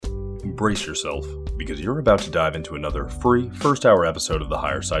brace yourself, because you're about to dive into another free first-hour episode of the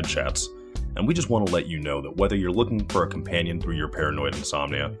Higher Side Chats, and we just want to let you know that whether you're looking for a companion through your paranoid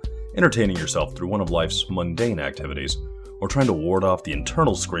insomnia, entertaining yourself through one of life's mundane activities, or trying to ward off the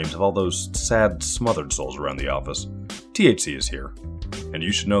internal screams of all those sad, smothered souls around the office, THC is here. And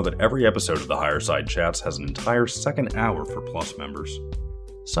you should know that every episode of the Higher Side Chats has an entire second hour for Plus members.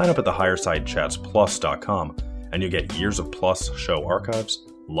 Sign up at thehighersidechatsplus.com and you'll get years of Plus show archives,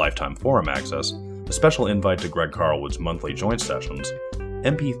 lifetime forum access, a special invite to Greg Carlwood's monthly joint sessions,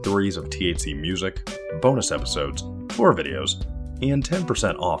 MP3s of THC music, bonus episodes, tour videos, and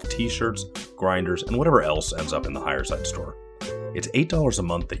 10% off t-shirts, grinders, and whatever else ends up in the Higher Side store. It's $8 a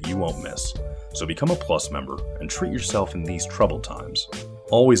month that you won't miss, so become a Plus member and treat yourself in these troubled times.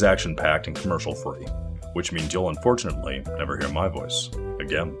 Always action-packed and commercial-free, which means you'll unfortunately never hear my voice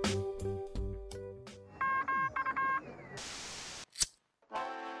again.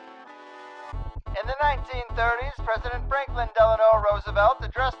 In the 1930s, President Franklin Delano Roosevelt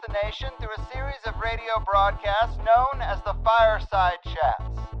addressed the nation through a series of radio broadcasts known as the Fireside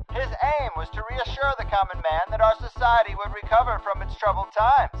Chats. His aim was to reassure the common man that our society would recover from its troubled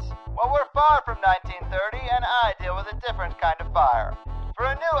times. Well, we're far from 1930, and I deal with a different kind of fire. For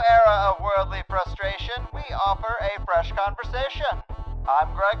a new era of worldly frustration, we offer a fresh conversation.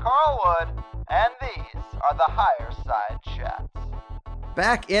 I'm Greg Carlwood, and these are the Higher Side Chats.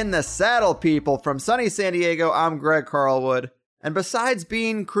 Back in the saddle, people. From sunny San Diego, I'm Greg Carlwood. And besides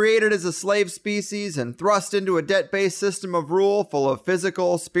being created as a slave species and thrust into a debt-based system of rule full of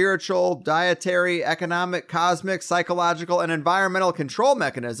physical, spiritual, dietary, economic, cosmic, psychological, and environmental control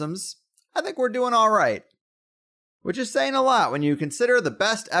mechanisms, I think we're doing all right. Which is saying a lot when you consider the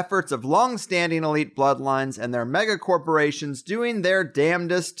best efforts of long-standing elite bloodlines and their mega corporations doing their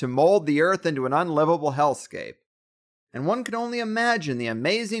damnedest to mold the Earth into an unlivable hellscape. And one can only imagine the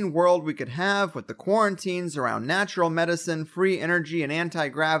amazing world we could have with the quarantines around natural medicine, free energy, and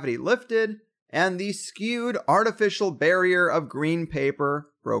anti-gravity lifted, and the skewed artificial barrier of green paper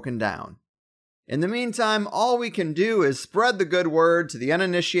broken down. In the meantime, all we can do is spread the good word to the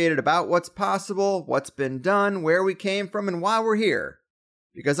uninitiated about what's possible, what's been done, where we came from, and why we're here.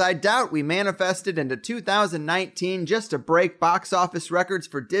 Because I doubt we manifested into 2019 just to break box office records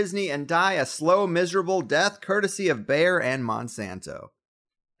for Disney and die a slow, miserable death courtesy of Bayer and Monsanto.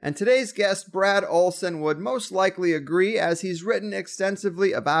 And today's guest, Brad Olsen, would most likely agree, as he's written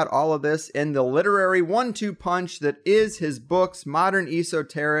extensively about all of this in the literary one-two punch that is his books Modern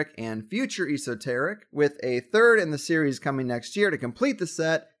Esoteric and Future Esoteric, with a third in the series coming next year to complete the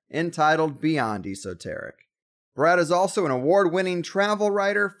set, entitled Beyond Esoteric. Brad is also an award-winning travel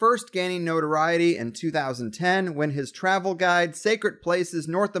writer, first gaining notoriety in 2010 when his travel guide, Sacred Places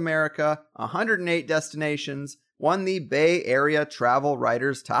North America, 108 Destinations, won the Bay Area Travel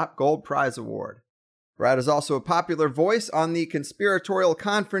Writers Top Gold Prize Award. Brad is also a popular voice on the conspiratorial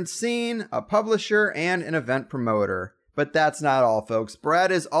conference scene, a publisher, and an event promoter. But that's not all, folks.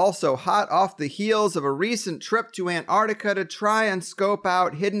 Brad is also hot off the heels of a recent trip to Antarctica to try and scope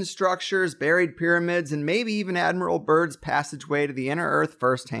out hidden structures, buried pyramids, and maybe even Admiral Byrd's passageway to the inner Earth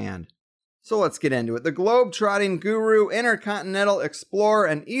firsthand. So let's get into it. The globe-trotting guru, intercontinental explorer,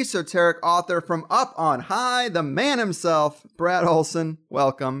 and esoteric author from up on high, the man himself, Brad Olsen.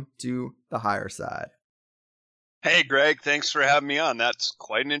 Welcome to the Higher Side. Hey, Greg. Thanks for having me on. That's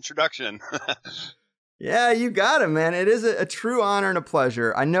quite an introduction. Yeah, you got it, man. It is a true honor and a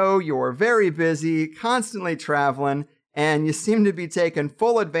pleasure. I know you're very busy, constantly traveling, and you seem to be taking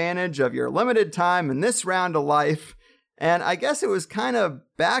full advantage of your limited time in this round of life. And I guess it was kind of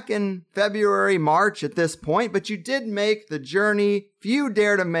back in February, March at this point, but you did make the journey few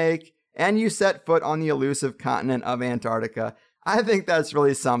dare to make, and you set foot on the elusive continent of Antarctica. I think that's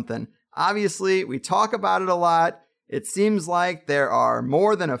really something. Obviously, we talk about it a lot. It seems like there are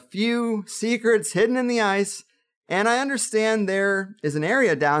more than a few secrets hidden in the ice, and I understand there is an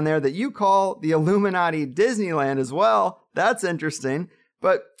area down there that you call the Illuminati Disneyland as well. That's interesting,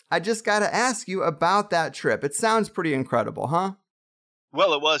 but I just got to ask you about that trip. It sounds pretty incredible, huh?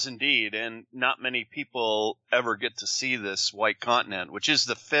 Well, it was indeed, and not many people ever get to see this white continent, which is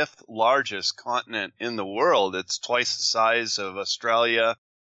the fifth largest continent in the world. It's twice the size of Australia,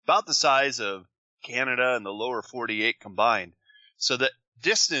 about the size of Canada and the lower 48 combined. So the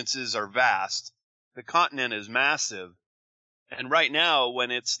distances are vast. The continent is massive. And right now,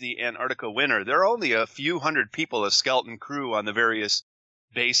 when it's the Antarctica winter, there are only a few hundred people, a skeleton crew on the various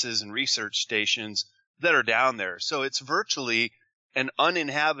bases and research stations that are down there. So it's virtually an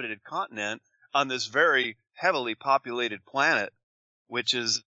uninhabited continent on this very heavily populated planet, which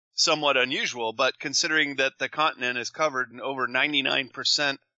is somewhat unusual. But considering that the continent is covered in over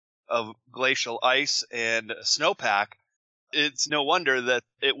 99% of glacial ice and snowpack, it's no wonder that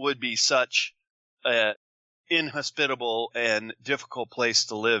it would be such an inhospitable and difficult place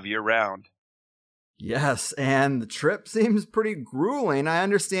to live year-round. Yes, and the trip seems pretty grueling. I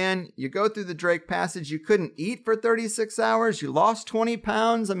understand you go through the Drake Passage, you couldn't eat for 36 hours, you lost 20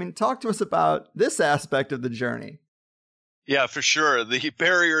 pounds. I mean, talk to us about this aspect of the journey. Yeah, for sure. The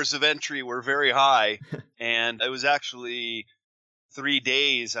barriers of entry were very high, and it was actually 3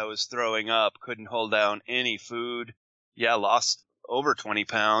 days I was throwing up, couldn't hold down any food. Yeah, lost over 20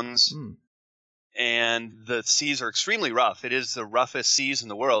 pounds. And the seas are extremely rough. It is the roughest seas in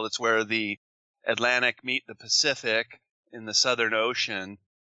the world. It's where the Atlantic meet the Pacific in the Southern Ocean,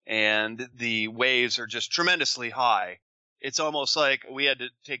 and the waves are just tremendously high. It's almost like we had to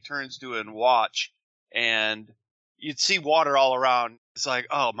take turns doing watch, and you'd see water all around. It's like,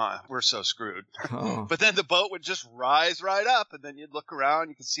 oh my, we're so screwed. Oh. But then the boat would just rise right up, and then you'd look around,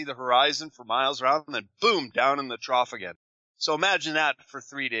 you could see the horizon for miles around, and then boom, down in the trough again. So imagine that for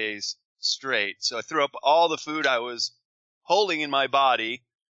 3 days straight. So I threw up all the food I was holding in my body,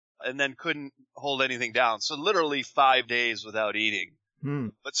 and then couldn't hold anything down. So literally 5 days without eating.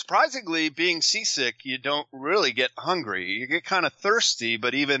 But surprisingly, being seasick, you don't really get hungry. You get kind of thirsty,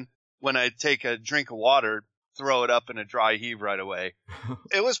 but even when I take a drink of water, throw it up in a dry heave right away.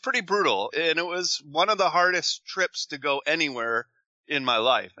 It was pretty brutal, and it was one of the hardest trips to go anywhere in my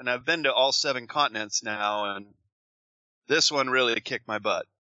life. And I've been to all 7 continents now, and this one really kicked my butt.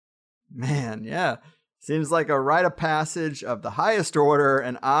 Man, yeah. Seems like a rite of passage of the highest order,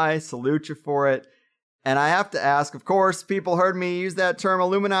 and I salute you for it. And I have to ask, of course, people heard me use that term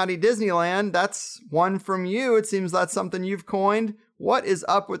Illuminati Disneyland. That's one from you. It seems that's something you've coined. What is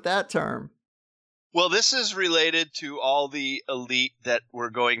up with that term? Well, this is related to all the elite that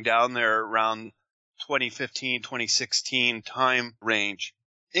were going down there around 2015, 2016 time range,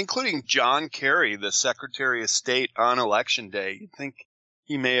 including John Kerry, the Secretary of State on Election Day. You'd think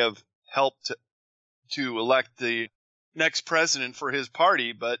he may have helped to elect the next president for his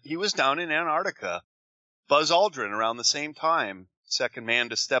party, but he was down in Antarctica. Buzz Aldrin around the same time, second man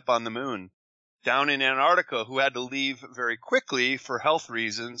to step on the moon, down in Antarctica, who had to leave very quickly for health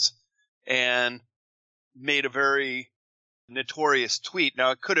reasons and made a very notorious tweet.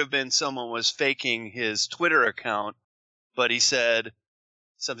 Now, it could have been someone was faking his Twitter account, but he said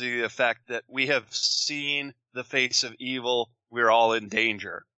something to the effect that we have seen the face of evil, we're all in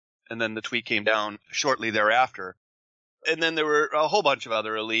danger. And then the tweet came down shortly thereafter. And then there were a whole bunch of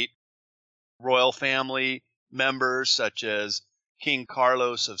other elite royal family members, such as King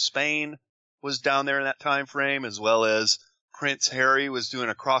Carlos of Spain was down there in that time frame, as well as Prince Harry was doing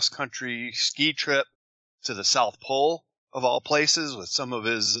a cross-country ski trip to the South Pole, of all places, with some of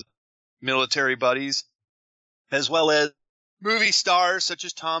his military buddies, as well as movie stars such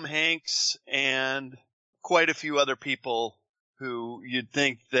as Tom Hanks and quite a few other people who you'd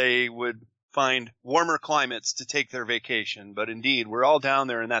think they would find warmer climates to take their vacation. But indeed, we're all down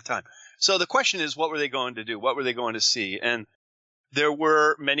there in that time. So the question is, what were they going to do? What were they going to see? And there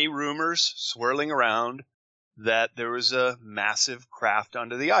were many rumors swirling around that there was a massive craft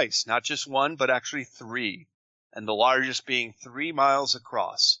under the ice, not just one, but actually 3, and the largest being 3 miles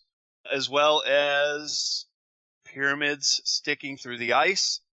across, as well as pyramids sticking through the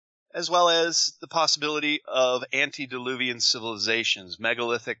ice, as well as the possibility of antediluvian civilizations,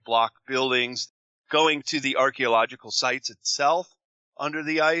 megalithic block buildings, going to the archaeological sites itself under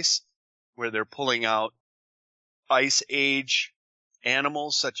the ice, where they're pulling out ice age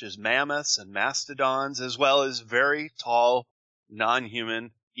animals such as mammoths and mastodons, as well as very tall,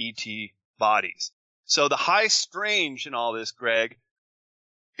 non-human ET bodies. So the high strange in all this, Greg,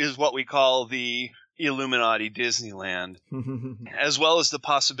 is what we call the Illuminati Disneyland, as well as the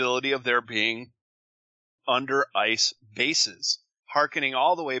possibility of there being under ice bases, hearkening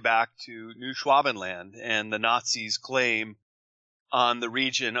all the way back to New Schwabenland and the Nazis' claim on the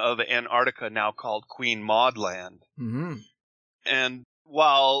region of Antarctica now called Queen Maud Land. And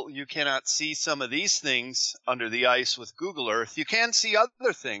while you cannot see some of these things under the ice with Google Earth, you can see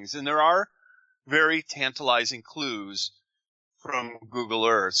other things, and there are very tantalizing clues from Google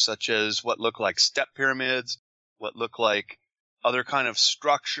Earth, such as what look like step pyramids, what look like other kind of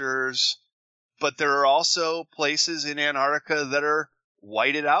structures. But there are also places in Antarctica that are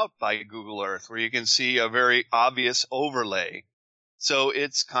whited out by Google Earth, where you can see a very obvious overlay. So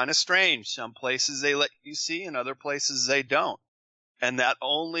it's kind of strange. Some places they let you see, and other places they don't. And that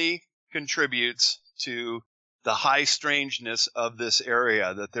only contributes to the high strangeness of this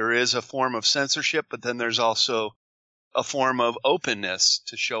area, that there is a form of censorship, but then there's also a form of openness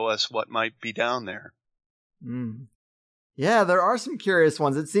to show us what might be down there. Yeah, there are some curious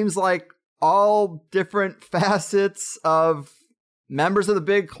ones. It seems like all different facets of members of the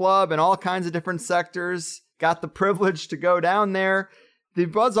big club in all kinds of different sectors got the privilege to go down there. The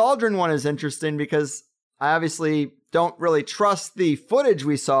Buzz Aldrin one is interesting because I obviously don't really trust the footage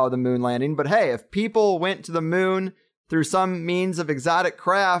we saw of the moon landing, but hey, if people went to the moon through some means of exotic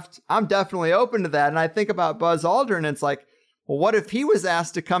craft, I'm definitely open to that. And I think about Buzz Aldrin, and it's like, well, what if he was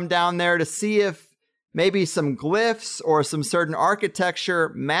asked to come down there to see if maybe some glyphs or some certain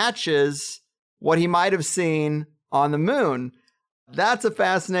architecture matches what he might have seen on the moon? That's a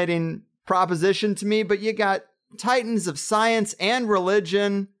fascinating proposition to me, but you got titans of science and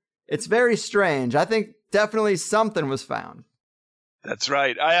religion. It's very strange. I think definitely something was found. That's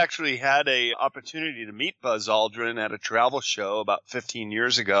right. I actually had an opportunity to meet Buzz Aldrin at a travel show about 15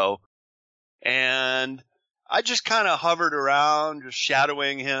 years ago. And I just kind of hovered around, just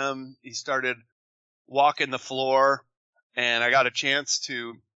shadowing him. He started walking the floor, and I got a chance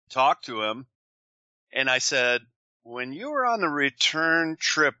to talk to him. And I said, when you were on the return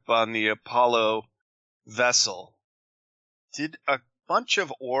trip on the Apollo vessel, did a bunch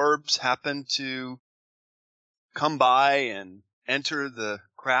of orbs happen to come by and enter the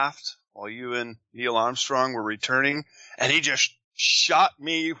craft while you and Neil Armstrong were returning? And he just shot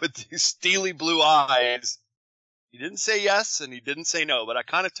me with these steely blue eyes. He didn't say yes and he didn't say no, but I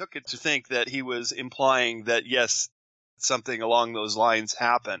kind of took it to think that he was implying that yes, something along those lines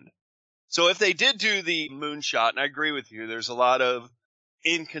happened. So if they did do the moonshot, and I agree with you, there's a lot of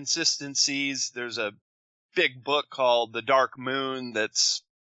inconsistencies. There's a big book called The Dark Moon that's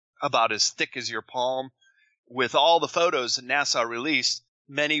about as thick as your palm, with all the photos that NASA released,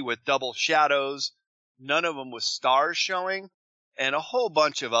 many with double shadows, none of them with stars showing, and a whole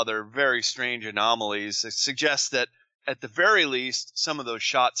bunch of other very strange anomalies that suggest that at the very least, some of those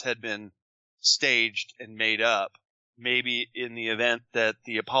shots had been staged and made up. Maybe in the event that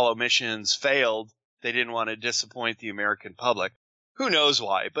the Apollo missions failed, they didn't want to disappoint the American public. Who knows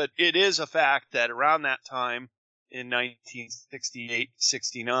why? But it is a fact that around that time in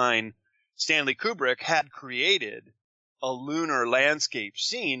 1968-69, Stanley Kubrick had created a lunar landscape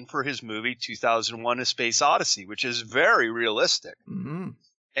scene for his movie 2001: A Space Odyssey, which is very realistic. Mm-hmm.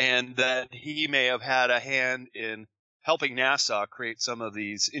 And that he may have had a hand in helping NASA create some of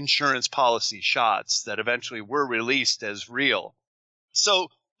these insurance policy shots that eventually were released as real. So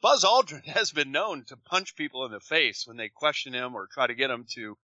Buzz Aldrin has been known to punch people in the face when they question him or try to get him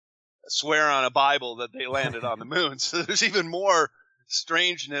to swear on a Bible that they landed on the moon. So there's even more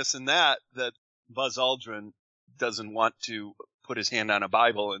strangeness in that Buzz Aldrin doesn't want to put his hand on a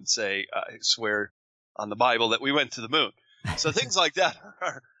Bible and say, I swear on the Bible that we went to the moon. So things like that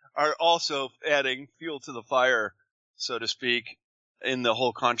are also adding fuel to the fire, so to speak, in the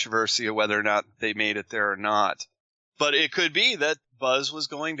whole controversy of whether or not they made it there or not. But it could be that Buzz was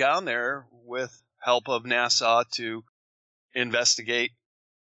going down there with help of NASA to investigate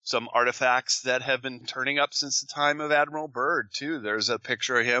some artifacts that have been turning up since the time of Admiral Byrd, too. There's a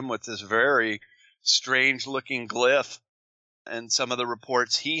picture of him with this very strange-looking glyph, and some of the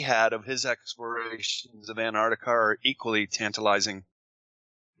reports he had of his explorations of Antarctica are equally tantalizing.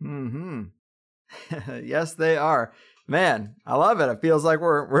 Mm-hmm. Yes, they are. Man, I love it. It feels like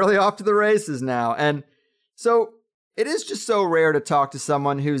we're really off to the races now. And so it is just so rare to talk to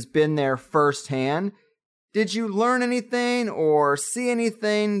someone who's been there firsthand. Did you learn anything or see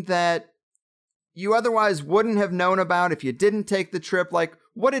anything that you otherwise wouldn't have known about if you didn't take the trip? Like,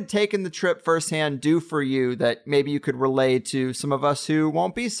 what did taking the trip firsthand do for you that maybe you could relay to some of us who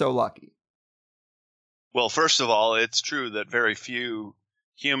won't be so lucky? Well, first of all, it's true that very few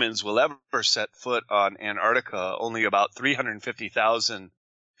humans will ever set foot on Antarctica. Only about 350,000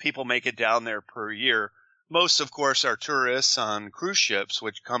 people make it down there per year. Most, of course, are tourists on cruise ships,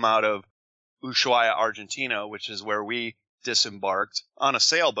 which come out of Ushuaia, Argentina, which is where we disembarked, on a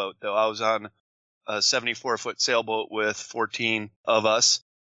sailboat, though. I was on a 74-foot sailboat with 14 of us,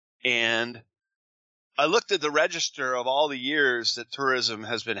 and I looked at the register of all the years that tourism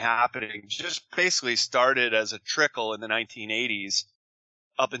has been happening. Just basically started as a trickle in the 1980s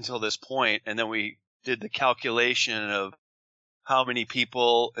up until this point, and then we did the calculation of how many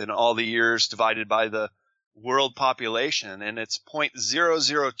people in all the years divided by the world population, and it's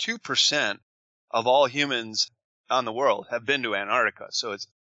 0.002% of all humans on the world have been to Antarctica. So it's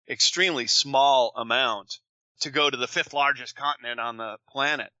extremely small amount to go to the fifth largest continent on the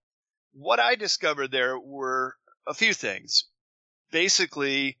planet. What I discovered there were a few things.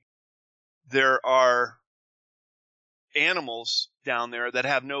 Basically, there are animals down there that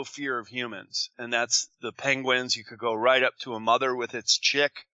have no fear of humans, and that's the penguins. You could go right up to a mother with its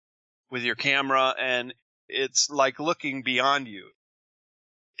chick with your camera, and It's like looking beyond you.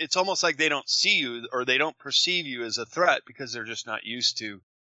 It's almost like they don't see you or they don't perceive you as a threat because they're just not used to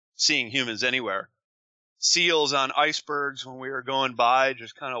seeing humans anywhere. Seals on icebergs when we were going by,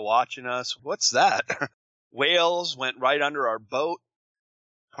 just kind of watching us. What's that? Whales went right under our boat,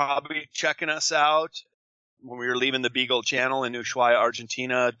 probably checking us out. When we were leaving the Beagle Channel in Ushuaia,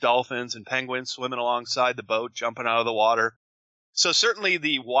 Argentina, dolphins and penguins swimming alongside the boat, jumping out of the water. So certainly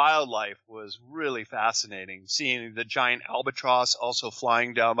the wildlife was really fascinating. Seeing the giant albatross also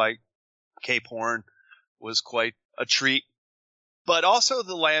flying down by Cape Horn was quite a treat. But also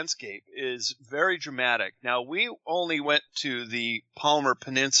the landscape is very dramatic. Now, we only went to the Palmer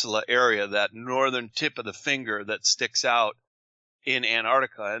Peninsula area, that northern tip of the finger that sticks out in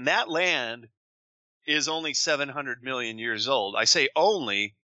Antarctica. And that land is only 700 million years old. I say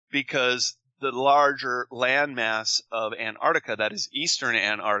only because the larger landmass of Antarctica, that is eastern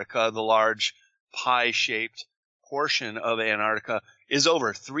Antarctica, the large pie-shaped portion of Antarctica, is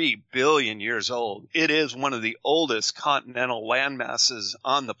over 3 billion years old. It is one of the oldest continental landmasses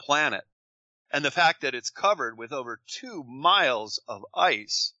on the planet. And the fact that it's covered with over 2 miles of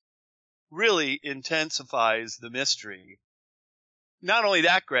ice really intensifies the mystery. Not only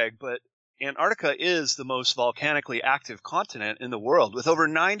that, Greg, but Antarctica is the most volcanically active continent in the world, with over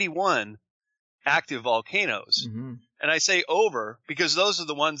 91 active volcanoes. Mm-hmm. And I say over because those are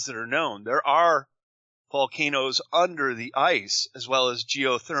the ones that are known. There are volcanoes under the ice, as well as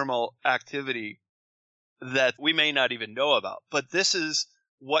geothermal activity that we may not even know about. But this is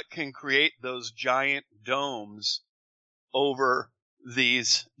what can create those giant domes over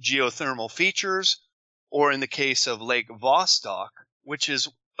these geothermal features, or in the case of Lake Vostok, which is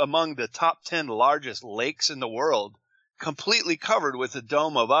among the top 10 largest lakes in the world, completely covered with a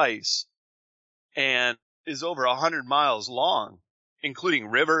dome of ice and is over 100 miles long, including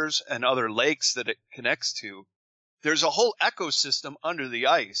rivers and other lakes that it connects to. There's a whole ecosystem under the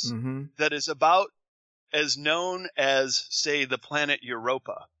ice Mm-hmm. that is about as known as, say, the planet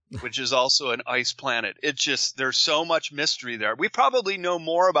Europa, which is also an ice planet. It's just, there's so much mystery there. We probably know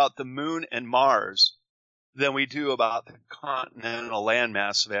more about the moon and Mars than we do about the continental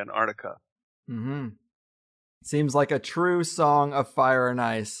landmass of Antarctica. Mm-hmm. Seems like a true song of fire and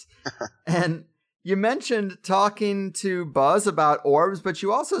ice. And you mentioned talking to Buzz about orbs, but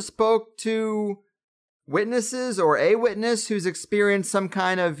you also spoke to witnesses or a witness who's experienced some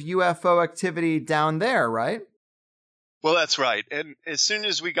kind of UFO activity down there, right? Well, that's right. And as soon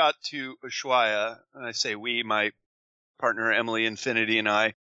as we got to Ushuaia, and I say we, my partner Emily Infinity and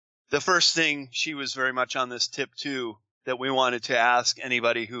I, the first thing, she was very much on this tip too, that we wanted to ask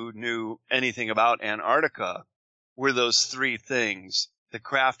anybody who knew anything about Antarctica were those three things: the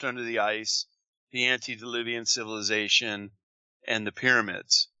craft under the ice, the antediluvian civilization, and the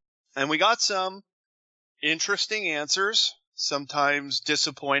pyramids. And we got some interesting answers, sometimes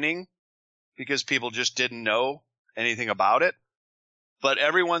disappointing because people just didn't know anything about it. But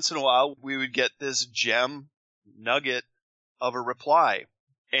every once in a while, we would get this gem nugget of a reply.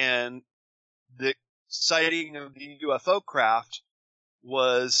 And the sighting of the UFO craft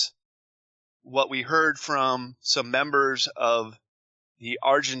was what we heard from some members of the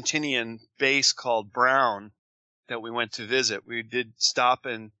Argentinian base called Brown that we went to visit. We did stop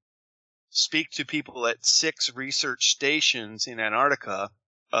and speak to people at 6 research stations in Antarctica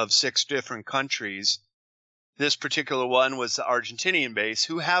of 6 different countries. This particular one was the Argentinian base,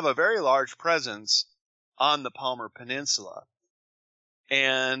 who have a very large presence on the Palmer Peninsula.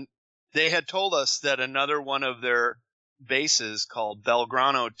 And they had told us that another one of their bases, called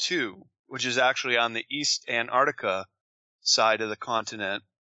Belgrano 2, which is actually on the East Antarctica side of the continent,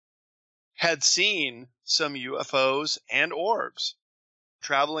 had seen some UFOs and orbs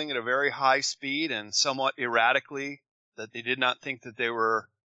traveling at a very high speed and somewhat erratically, that they did not think that they were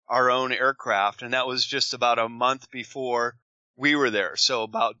our own aircraft. And that was just about a month before we were there. So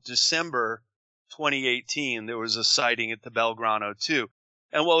about December 2018, there was a sighting at the Belgrano 2.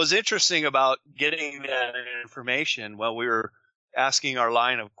 And what was interesting about getting that information while we were asking our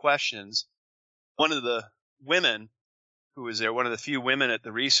line of questions, one of the women who was there, one of the few women at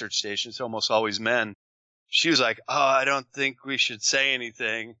the research station, it's almost always men, she was like, "Oh, I don't think we should say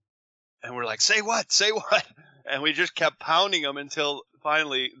anything." And we're like, "Say what? Say what?" And we just kept pounding them until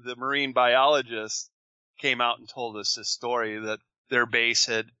finally the marine biologist came out and told us this story, that their base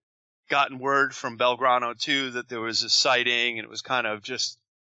had gotten word from Belgrano 2 that there was a sighting, and it was kind of just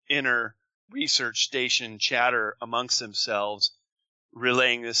inner research station chatter amongst themselves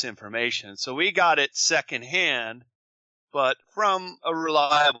relaying this information. So we got it secondhand, but from a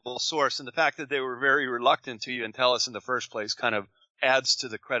reliable source. And the fact that they were very reluctant to even tell us in the first place kind of adds to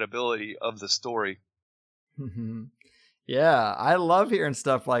the credibility of the story. Yeah, I love hearing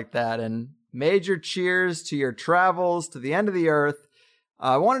stuff like that. And major cheers to your travels to the end of the earth.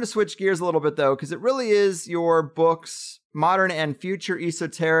 I wanted to switch gears a little bit, though, because it really is your books, Modern and Future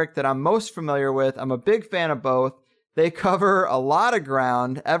Esoteric, that I'm most familiar with. I'm a big fan of both. They cover a lot of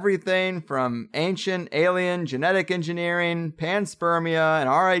ground, everything from ancient alien genetic engineering, panspermia, and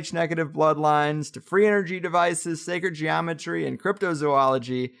Rh-negative bloodlines, to free energy devices, sacred geometry, and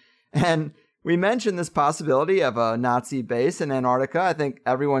cryptozoology. And we mentioned this possibility of a Nazi base in Antarctica. I think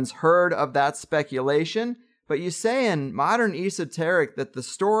everyone's heard of that speculation. But you say in Modern Esoteric that the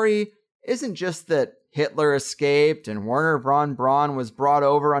story isn't just that Hitler escaped and Werner von Braun was brought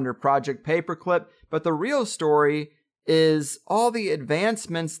over under Project Paperclip, but the real story is all the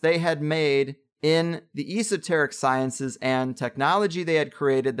advancements they had made in the esoteric sciences and technology they had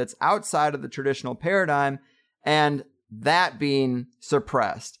created that's outside of the traditional paradigm, and that being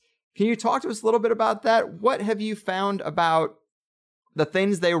suppressed. Can you talk to us a little bit about that? What have you found about the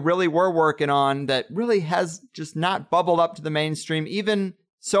things they really were working on that really has just not bubbled up to the mainstream even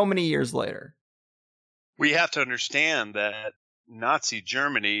so many years later? We have to understand that Nazi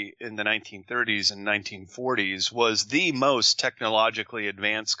Germany in the 1930s and 1940s was the most technologically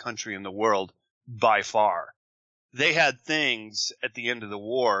advanced country in the world by far. They had things at the end of the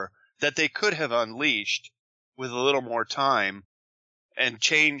war that they could have unleashed with a little more time and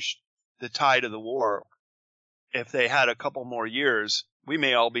changed the tide of the war. If they had a couple more years, we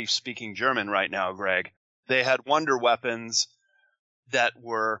may all be speaking German right now, Greg. They had wonder weapons that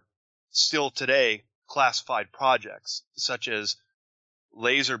were still today classified projects, such as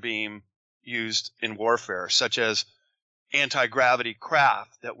laser beam used in warfare, such as anti-gravity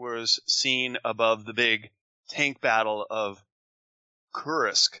craft that was seen above the big tank battle of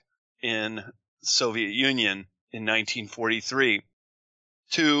Kursk in Soviet Union in 1943.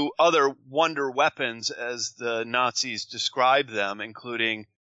 To other wonder weapons, as the Nazis described them, including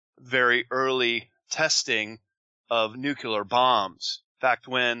very early testing of nuclear bombs. In fact,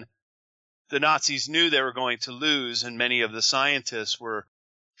 when the Nazis knew they were going to lose and many of the scientists were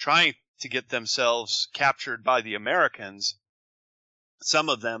trying to get themselves captured by the Americans, some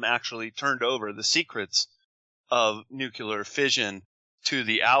of them actually turned over the secrets of nuclear fission to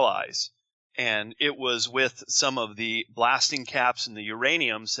the Allies. And it was with some of the blasting caps and the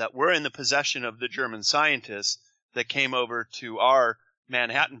uraniums that were in the possession of the German scientists that came over to our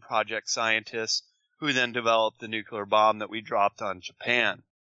Manhattan Project scientists, who then developed the nuclear bomb that we dropped on Japan.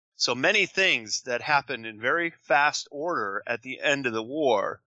 So many things that happened in very fast order at the end of the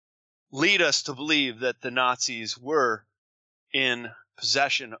war lead us to believe that the Nazis were in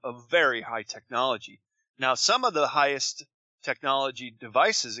possession of very high technology. Now, some of the highest technology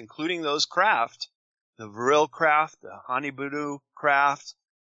devices, including those craft, the Vril craft, the Hanibunu craft,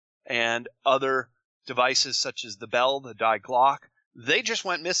 and other devices such as the Bell, the Die Glock, they just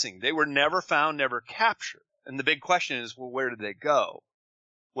went missing. They were never found, never captured. And the big question is, well, where did they go?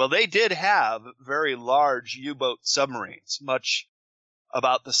 Well, they did have very large U-boat submarines, much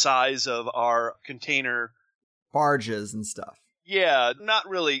about the size of our container barges and stuff. Yeah, not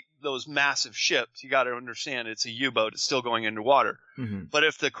really those massive ships. You got to understand it's a U-boat. It's still going underwater. Mm-hmm. But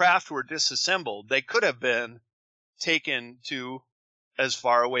if the craft were disassembled, they could have been taken to as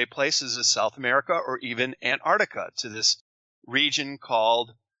far away places as South America or even Antarctica, to this region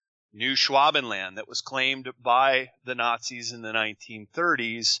called New Schwabenland that was claimed by the Nazis in the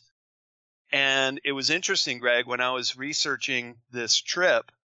 1930s. And it was interesting, Greg, when I was researching this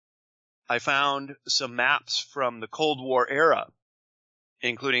trip, I found some maps from the Cold War era,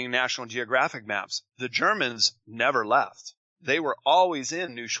 including National Geographic maps. The Germans never left. They were always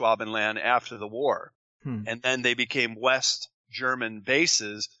in New Schwabenland after the war. And then they became West German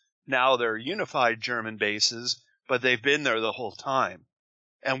bases. Now they're unified German bases, but they've been there the whole time.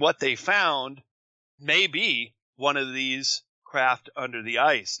 And what they found may be one of these craft under the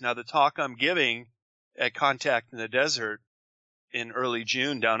ice. Now, the talk I'm giving at Contact in the Desert in early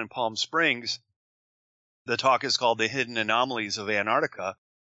June down in Palm Springs, the talk is called The Hidden Anomalies of Antarctica.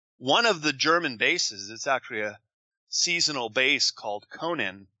 One of the German bases, it's actually a seasonal base called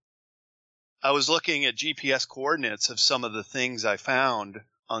Conan. I was looking at GPS coordinates of some of the things I found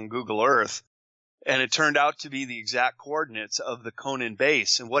on Google Earth, and it turned out to be the exact coordinates of the Conan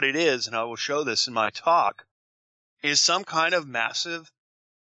base. And what it is, and I will show this in my talk, is some kind of massive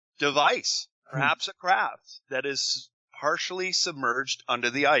device, perhaps a craft, that is partially submerged under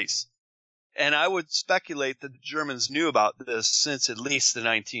the ice. And I would speculate that the Germans knew about this since at least the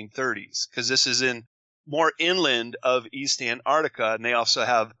 1930s, because this is in more inland of East Antarctica, and they also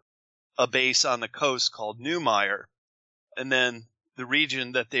have a base on the coast called Neumayer. And then the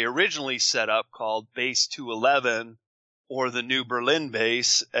region that they originally set up called Base 211, or the New Berlin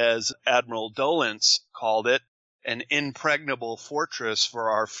Base, as Admiral Dölens called it, an impregnable fortress for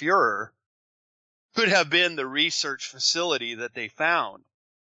our Fuhrer, could have been the research facility that they found.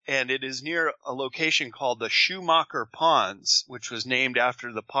 And it is near a location called the Schumacher Ponds, which was named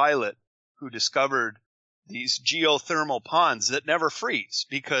after the pilot who discovered these geothermal ponds that never freeze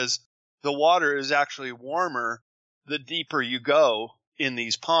because the water is actually warmer the deeper you go in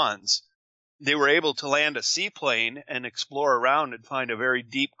these ponds. They were able to land a seaplane and explore around and find a very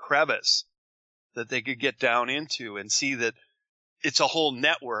deep crevice that they could get down into and see that it's a whole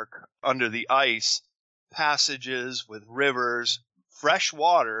network under the ice, passages with rivers, fresh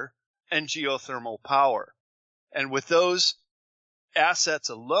water, and geothermal power. And with those assets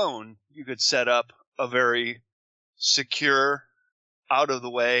alone, you could set up a very secure, out of the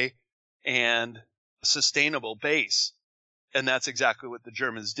way, and sustainable base. And that's exactly what the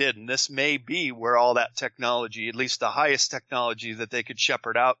Germans did. And this may be where all that technology, at least the highest technology that they could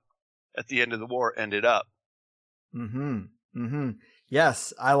shepherd out at the end of the war, ended up.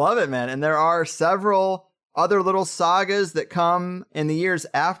 Yes, I love it, man. And there are several other little sagas that come in the years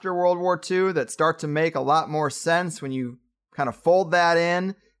after World War II that start to make a lot more sense when you kind of fold that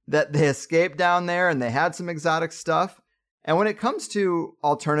in, that they escaped down there and they had some exotic stuff. And when it comes to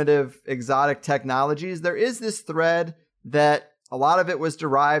alternative exotic technologies, there is this thread that a lot of it was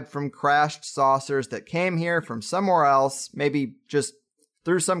derived from crashed saucers that came here from somewhere else, maybe just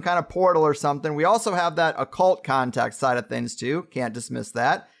through some kind of portal or something. We also have that occult contact side of things too. Can't dismiss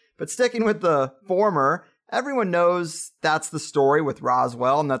that. But sticking with the former, everyone knows that's the story with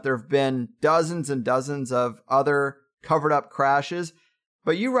Roswell and that there have been dozens and dozens of other covered up crashes.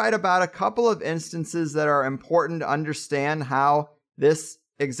 But you write about a couple of instances that are important to understand how this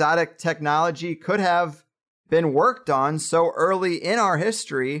exotic technology could have been worked on so early in our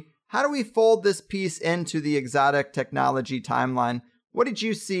history. How do we fold this piece into the exotic technology timeline? What did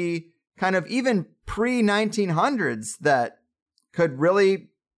you see kind of even pre-1900s that could really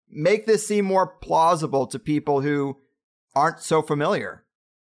make this seem more plausible to people who aren't so familiar?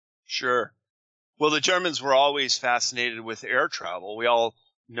 Sure. Well, the Germans were always fascinated with air travel. We all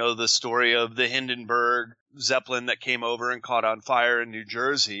know the story of the Hindenburg Zeppelin that came over and caught on fire in New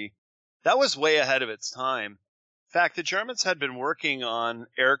Jersey. That was way ahead of its time. In fact, the Germans had been working on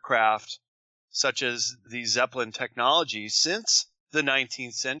aircraft such as the Zeppelin technology since the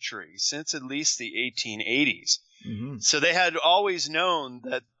 19th century, since at least the 1880s. So they had always known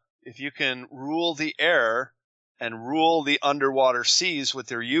that if you can rule the air and rule the underwater seas with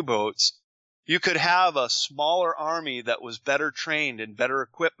their U-boats, you could have a smaller army that was better trained and better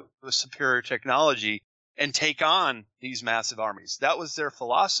equipped with superior technology and take on these massive armies. That was their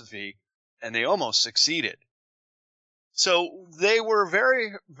philosophy, and they almost succeeded. So they were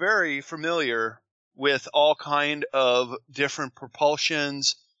very, very familiar with all kind of different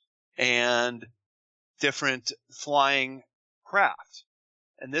propulsions and different flying craft.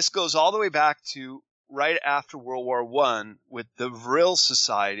 And this goes all the way back to right after World War I with the Vril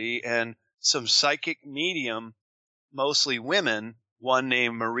Society and some psychic medium, mostly women, one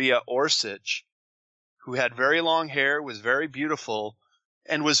named Maria Orsich, who had very long hair, was very beautiful,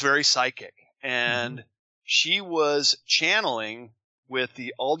 and was very psychic. And she was channeling with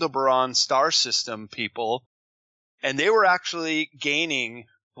the Aldebaran star system people, and they were actually gaining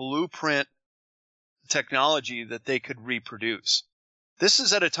blueprint technology that they could reproduce. This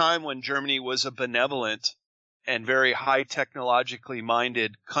is at a time when Germany was a benevolent and very high technologically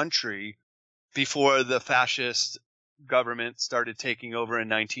minded country before the fascist government started taking over in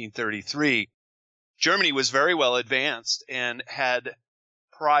 1933. Germany was very well advanced and had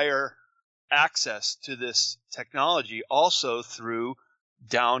prior access to this technology also through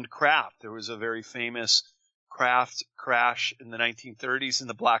downed craft. There was a very famous craft crash in the 1930s in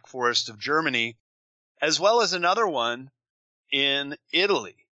the Black Forest of Germany, as well as another one in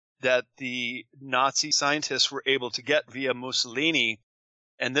Italy that the Nazi scientists were able to get via Mussolini.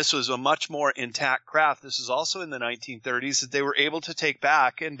 And this was a much more intact craft. This is also in the 1930s that they were able to take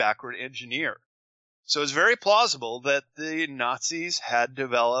back and backward engineer. So it's very plausible that the Nazis had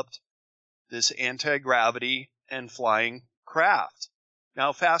developed this anti-gravity and flying craft.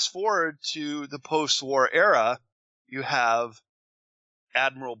 Now, fast forward to the post-war era, you have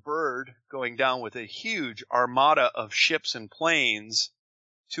Admiral Byrd going down with a huge armada of ships and planes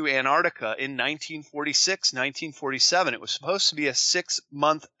to Antarctica in 1946, 1947. It was supposed to be a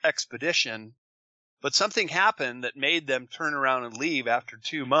 6-month expedition, but something happened that made them turn around and leave after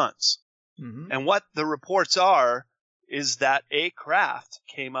 2 months. And what the reports are is that a craft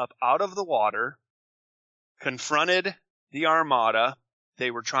came up out of the water, confronted the Armada.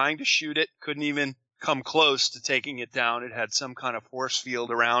 They were trying to shoot it, couldn't even come close to taking it down. It had some kind of force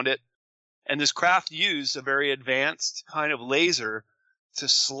field around it. And this craft used a very advanced kind of laser to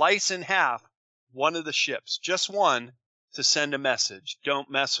slice in half one of the ships, just one, to send a message, don't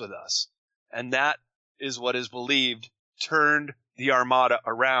mess with us. And that is what is believed turned the Armada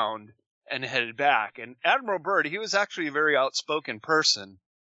around and headed back. And Admiral Byrd, he was actually a very outspoken person,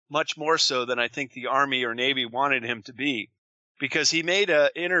 much more so than I think the Army or Navy wanted him to be, because he made an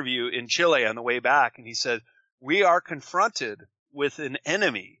interview in Chile on the way back, and he said, we are confronted with an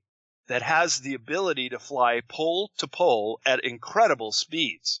enemy that has the ability to fly pole to pole at incredible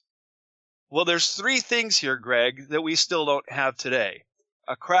speeds. Well, there's three things here, Greg, that we still don't have today.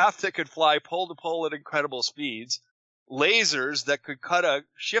 A craft that could fly pole to pole at incredible speeds, lasers that could cut a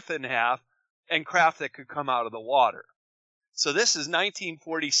ship in half, and craft that could come out of the water. So this is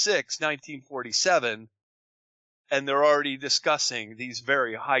 1946, 1947, and they're already discussing these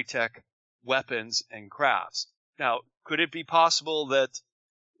very high-tech weapons and crafts. Now, could it be possible that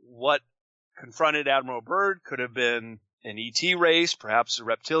what confronted Admiral Byrd could have been an ET race, perhaps the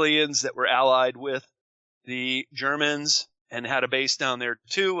reptilians that were allied with the Germans and had a base down there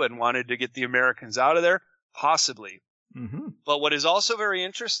too and wanted to get the Americans out of there? Possibly. Mm-hmm. But what is also very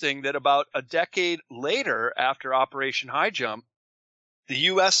interesting that about a decade later, after Operation High Jump, the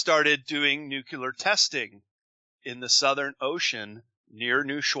U.S. started doing nuclear testing in the Southern Ocean near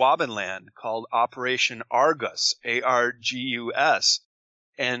New Schwabenland called Operation Argus, Argus.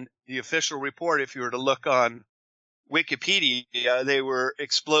 And the official report, if you were to look on Wikipedia, they were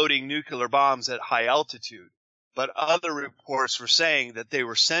exploding nuclear bombs at high altitude. But other reports were saying that they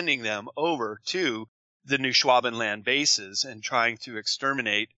were sending them over to the New Schwabenland bases and trying to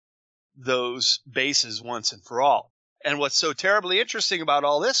exterminate those bases once and for all. And what's so terribly interesting about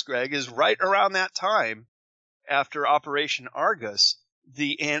all this, Greg, is right around that time, after Operation Argus,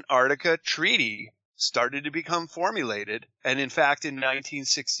 the Antarctica Treaty started to become formulated. And in fact, in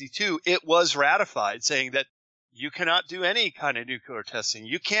 1962, it was ratified, saying that you cannot do any kind of nuclear testing.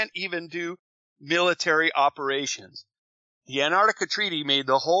 You can't even do military operations. The Antarctica Treaty made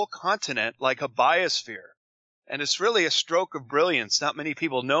the whole continent like a biosphere. And it's really a stroke of brilliance. Not many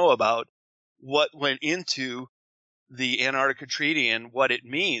people know about what went into the Antarctica Treaty and what it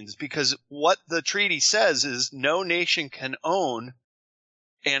means, because what the treaty says is no nation can own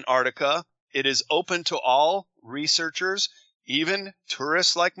Antarctica. It is open to all researchers, even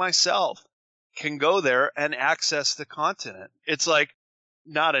tourists like myself can go there and access the continent. It's like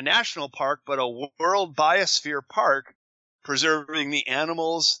not a national park, but a world biosphere park, preserving the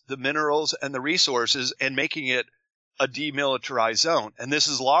animals, the minerals, and the resources, and making it a demilitarized zone. And this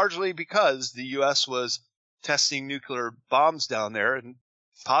is largely because the U.S. was testing nuclear bombs down there and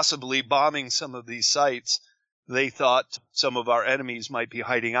possibly bombing some of these sites they thought some of our enemies might be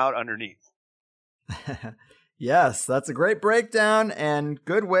hiding out underneath. Yes, that's a great breakdown and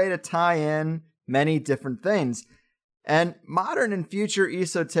good way to tie in many different things. And Modern and Future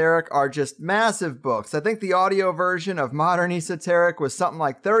Esoteric are just massive books. I think the audio version of Modern Esoteric was something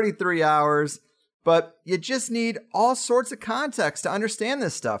like 33 hours, but you just need all sorts of context to understand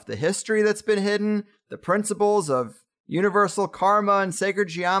this stuff. The history that's been hidden, the principles of universal karma and sacred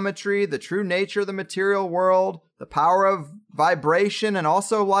geometry, the true nature of the material world, the power of vibration and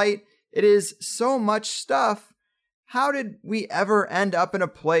also light. It is so much stuff. How did we ever end up in a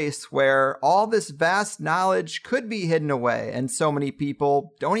place where all this vast knowledge could be hidden away and so many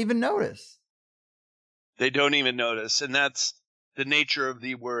people don't even notice? They don't even notice. And that's the nature of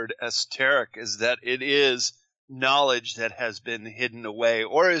the word esoteric, is that it is knowledge that has been hidden away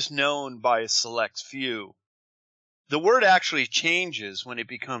or is known by a select few. The word actually changes when it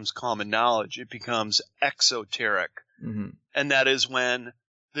becomes common knowledge. It becomes exoteric. Mm-hmm. And that is when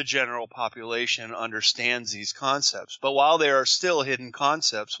the general population understands these concepts. But while there are still hidden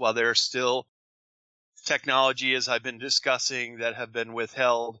concepts, while there are still technology, as I've been discussing, that have been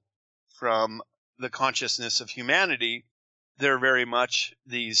withheld from the consciousness of humanity, they're very much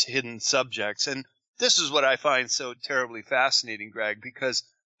these hidden subjects. And this is what I find so terribly fascinating, Greg, because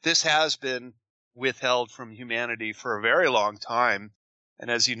this has been withheld from humanity for a very long time.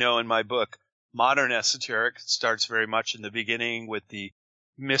 And as you know, in my book, Modern Esoteric, it starts very much in the beginning with the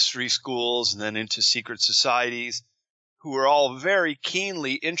mystery schools and then into secret societies, who are all very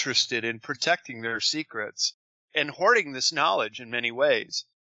keenly interested in protecting their secrets and hoarding this knowledge in many ways.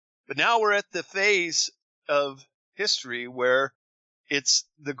 But now we're at the phase of history where it's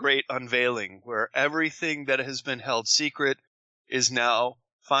the great unveiling, where everything that has been held secret is now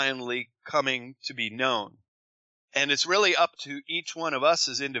finally coming to be known. And it's really up to each one of us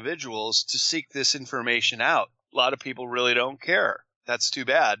as individuals to seek this information out. A lot of people really don't care. That's too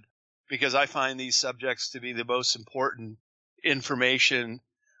bad, because I find these subjects to be the most important information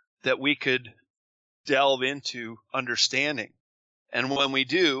that we could delve into understanding. And when we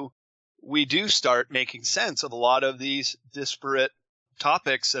do start making sense of a lot of these disparate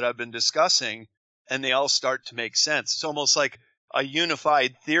topics that I've been discussing, and they all start to make sense. It's almost like a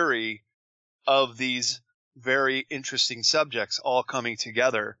unified theory of these very interesting subjects all coming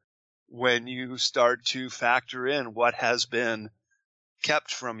together when you start to factor in what has been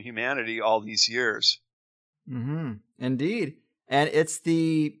kept from humanity all these years. Mm-hmm. Indeed. And it's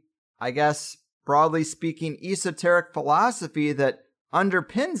the, I guess, broadly speaking, esoteric philosophy that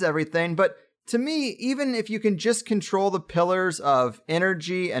underpins everything. But to me, even if you can just control the pillars of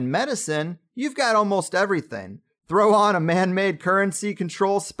energy and medicine, you've got almost everything. Throw on a man-made currency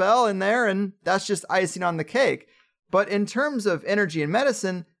control spell in there, and that's just icing on the cake. But in terms of energy and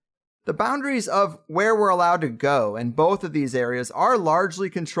medicine, the boundaries of where we're allowed to go in both of these areas are largely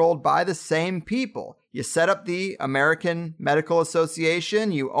controlled by the same people. You set up the American Medical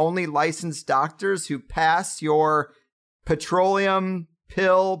Association. You only license doctors who pass your petroleum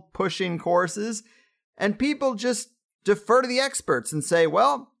pill pushing courses. And people just defer to the experts and say,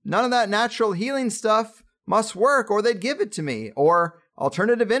 well, none of that natural healing stuff must work or they'd give it to me. Or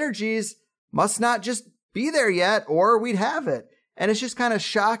alternative energies must not just be there yet or we'd have it. And it's just kind of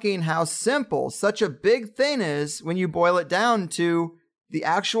shocking how simple such a big thing is when you boil it down to the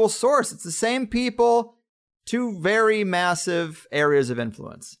actual source. It's the same people, two very massive areas of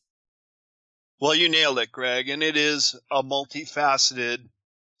influence. Well, you nailed it, Greg. And it is a multifaceted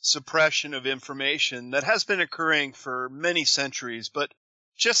suppression of information that has been occurring for many centuries. But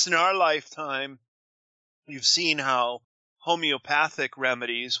just in our lifetime, you've seen how homeopathic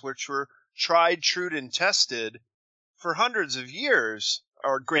remedies, which were tried, true, and tested for hundreds of years,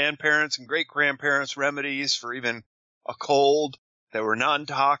 our grandparents and great-grandparents' remedies for even a cold that were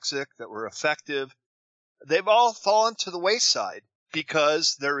non-toxic, that were effective, they've all fallen to the wayside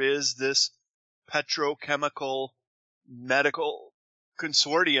because there is this petrochemical medical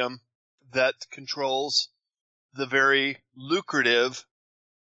consortium that controls the very lucrative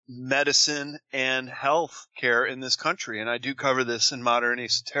medicine and health care in this country. And I do cover this in Modern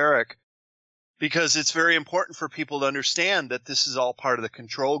Esoteric, because it's very important for people to understand that this is all part of the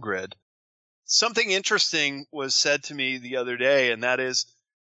control grid. Something interesting was said to me the other day, and that is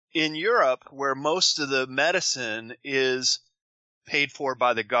in Europe, where most of the medicine is paid for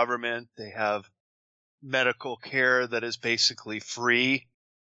by the government, they have medical care that is basically free.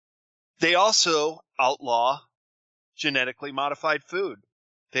 They also outlaw genetically modified food.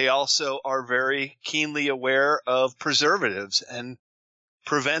 They also are very keenly aware of preservatives and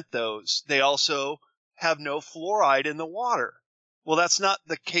prevent those. They also have no fluoride in the water. Well, that's not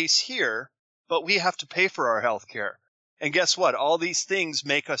the case here, but we have to pay for our health care. And guess what? All these things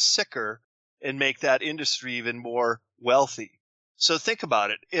make us sicker and make that industry even more wealthy. So think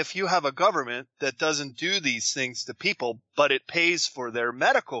about it. If you have a government that doesn't do these things to people, but it pays for their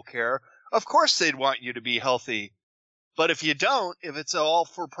medical care, of course they'd want you to be healthy. But if you don't, if it's all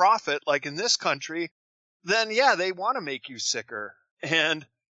for profit, like in this country, then yeah, they want to make you sicker. And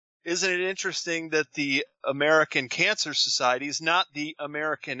isn't it interesting that the American Cancer Society is not the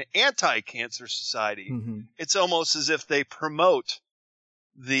American Anti-Cancer Society? Mm-hmm. It's almost as if they promote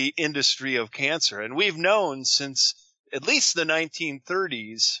the industry of cancer. And we've known since at least the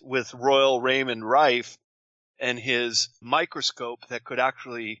 1930s with Royal Raymond Rife and his microscope that could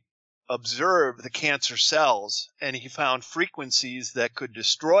actually observe the cancer cells, and he found frequencies that could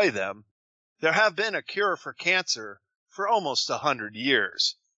destroy them. There have been a cure for cancer for almost 100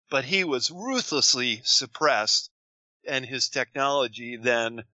 years, but he was ruthlessly suppressed, and his technology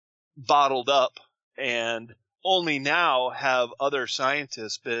then bottled up, and only now have other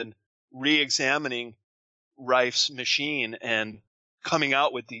scientists been re-examining Rife's machine and coming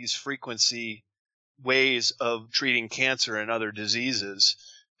out with these frequency ways of treating cancer and other diseases.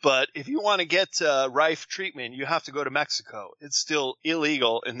 But if you want to get Rife treatment, you have to go to Mexico. It's still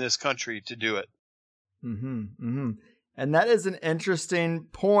illegal in this country to do it. Mm-hmm, mm-hmm. And that is an interesting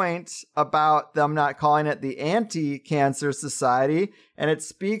point about them not calling it the Anti-Cancer Society. And it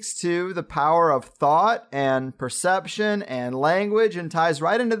speaks to the power of thought and perception and language and ties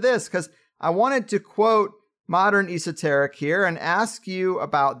right into this, because I wanted to quote Modern Esoteric here and ask you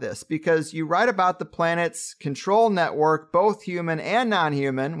about this, because you write about the planet's control network, both human and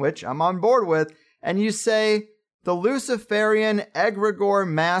non-human, which I'm on board with, and you say, the Luciferian egregore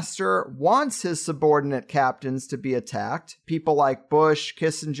master wants his subordinate captains to be attacked, people like Bush,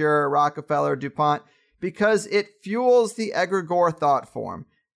 Kissinger, Rockefeller, DuPont, because it fuels the egregore thought form.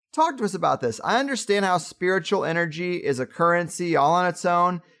 Talk to us about this. I understand how spiritual energy is a currency all on its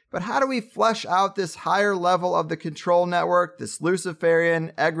own, but how do we flesh out this higher level of the control network, this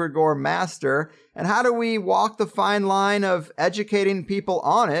Luciferian egregore master, and how do we walk the fine line of educating people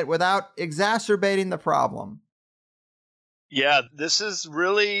on it without exacerbating the problem? Yeah, this is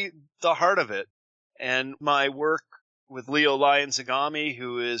really the heart of it. And my work with Leo Lyons-Zagami,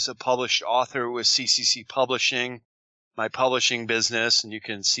 who is a published author with CCC Publishing, my publishing business, and you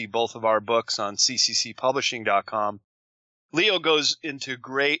can see both of our books on cccpublishing.com. Leo goes into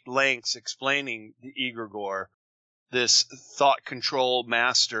great lengths explaining the egregore, this thought control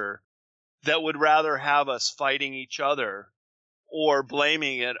master that would rather have us fighting each other or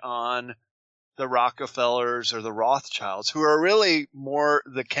blaming it on the Rockefellers or the Rothschilds, who are really more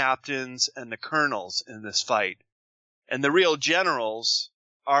the captains and the colonels in this fight. And the real generals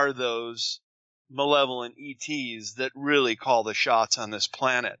are those malevolent ETs that really call the shots on this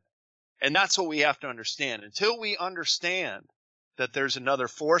planet. And that's what we have to understand. Until we understand that there's another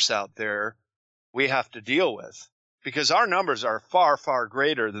force out there we have to deal with, because our numbers are far, far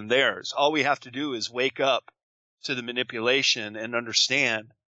greater than theirs. All we have to do is wake up to the manipulation and understand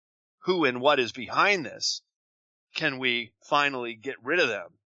who and what is behind this. Can we finally get rid of them?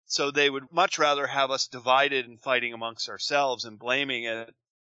 So they would much rather have us divided and fighting amongst ourselves and blaming it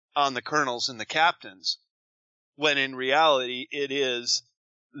on the colonels and the captains, when in reality it is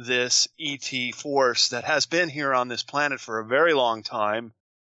this ET force that has been here on this planet for a very long time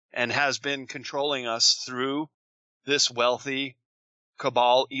and has been controlling us through this wealthy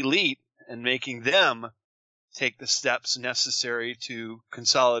cabal elite and making them take the steps necessary to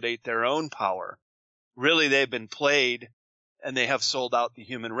consolidate their own power. Really, they've been played, and they have sold out the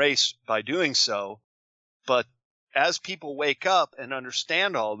human race by doing so. But as people wake up and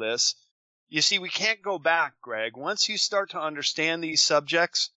understand all this, you see, we can't go back, Greg. Once you start to understand these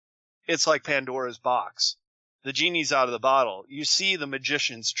subjects, it's like Pandora's box. The genie's out of the bottle. You see the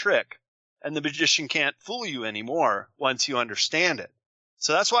magician's trick, and the magician can't fool you anymore once you understand it.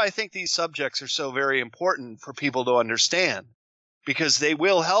 So that's why I think these subjects are so very important for people to understand, because they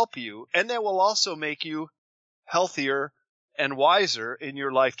will help you, and they will also make you healthier and wiser in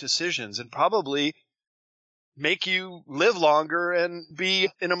your life decisions, and probably make you live longer and be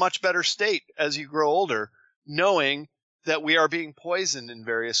in a much better state as you grow older, knowing that we are being poisoned in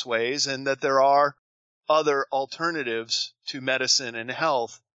various ways and that there are other alternatives to medicine and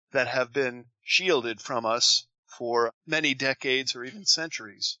health that have been shielded from us for many decades or even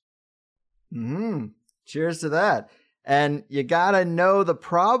centuries. Cheers to that. And you gotta know the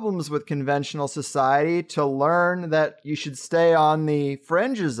problems with conventional society to learn that you should stay on the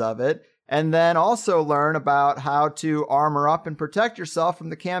fringes of it, and then also learn about how to armor up and protect yourself from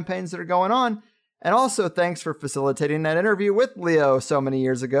the campaigns that are going on. And also, thanks for facilitating that interview with Leo so many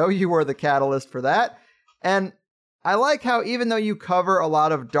years ago. You were the catalyst for that. And I like how even though you cover a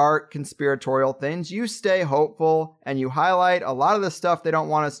lot of dark conspiratorial things, you stay hopeful and you highlight a lot of the stuff they don't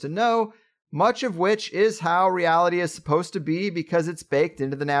want us to know, much of which is how reality is supposed to be because it's baked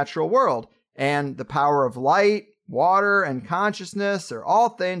into the natural world. And the power of light, water, and consciousness are all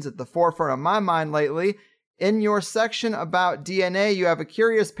things at the forefront of my mind lately. In your section about DNA, you have a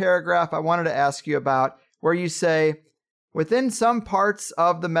curious paragraph I wanted to ask you about where you say, within some parts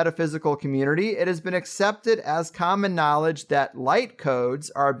of the metaphysical community, it has been accepted as common knowledge that light codes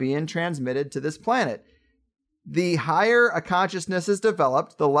are being transmitted to this planet. The higher a consciousness is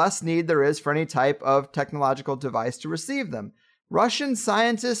developed, the less need there is for any type of technological device to receive them. Russian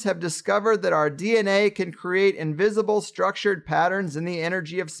scientists have discovered that our DNA can create invisible structured patterns in the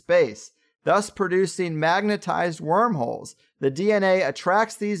energy of space, thus producing magnetized wormholes. The DNA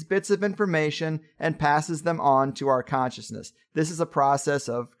attracts these bits of information and passes them on to our consciousness. This is a process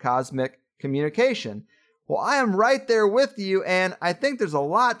of cosmic communication. Well, I am right there with you, and I think there's a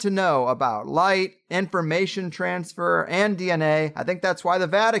lot to know about light, information transfer, and DNA. I think that's why the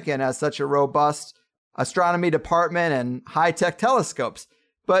Vatican has such a robust astronomy department and high-tech telescopes.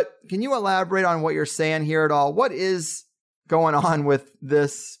 But can you elaborate on what you're saying here at all? What is going on with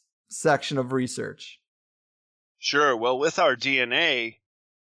this section of research? Sure. Well, with our DNA,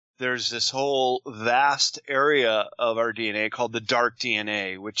 there's this whole vast area of our DNA called the dark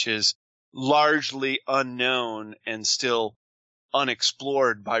DNA, which is largely unknown and still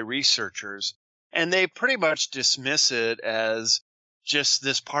unexplored by researchers. And they pretty much dismiss it as just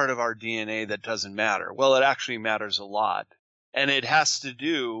this part of our DNA that doesn't matter. Well, it actually matters a lot. And it has to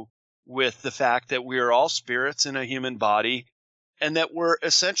do with the fact that we are all spirits in a human body and that we're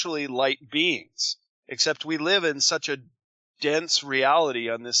essentially light beings, except we live in such a dense reality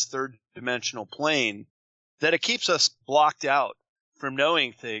on this third dimensional plane that it keeps us blocked out from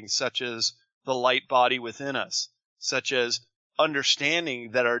knowing things such as the light body within us, such as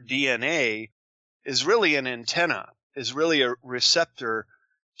understanding that our DNA is really an antenna, is really a receptor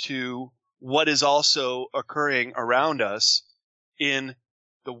to what is also occurring around us in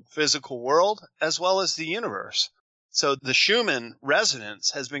the physical world as well as the universe. So the Schumann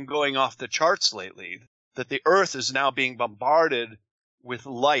resonance has been going off the charts lately, that the Earth is now being bombarded with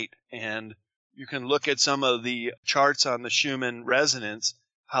light. And you can look at some of the charts on the Schumann resonance,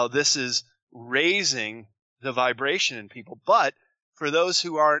 how this is raising the vibration in people. But for those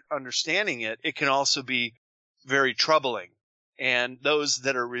who aren't understanding it, it can also be very troubling. And those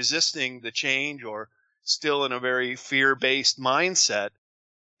that are resisting the change or still in a very fear-based mindset,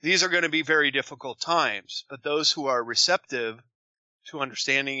 these are going to be very difficult times. But those who are receptive to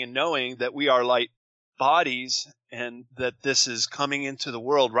understanding and knowing that we are light bodies and that this is coming into the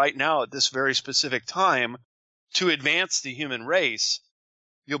world right now at this very specific time to advance the human race,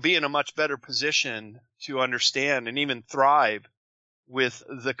 you'll be in a much better position to understand and even thrive with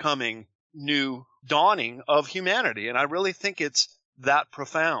the coming new dawning of humanity. And I really think it's that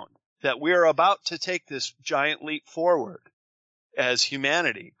profound, that we're about to take this giant leap forward as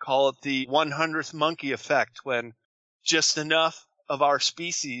humanity. Call it the 100th monkey effect, when just enough of our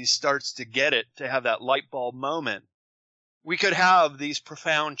species starts to get it, to have that light bulb moment. We could have these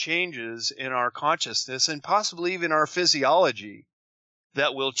profound changes in our consciousness and possibly even our physiology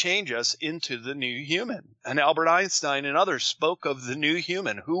that will change us into the new human. And Albert Einstein and others spoke of the new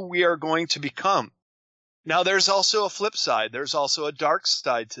human, who we are going to become. Now, there's also a flip side. There's also a dark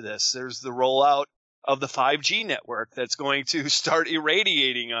side to this. There's the rollout of the 5G network that's going to start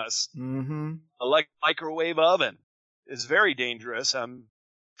irradiating us. Mm-hmm. A microwave oven is very dangerous. I'm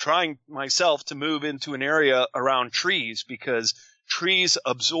trying myself to move into an area around trees because trees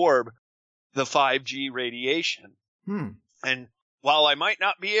absorb the 5G radiation. And while I might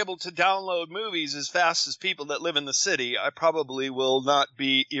not be able to download movies as fast as people that live in the city, I probably will not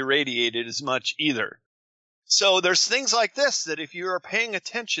be irradiated as much either. So there's things like this that if you're paying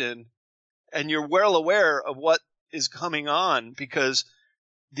attention and you're well aware of what is coming on, because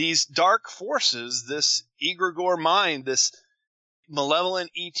these dark forces, this egregore mind, this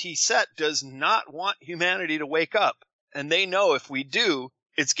malevolent ET set does not want humanity to wake up. And they know if we do,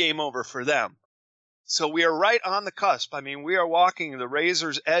 it's game over for them. So we are right on the cusp. I mean, we are walking the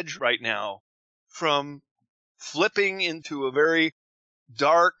razor's edge right now from flipping into a very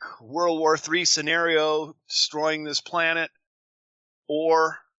dark World War III scenario, destroying this planet,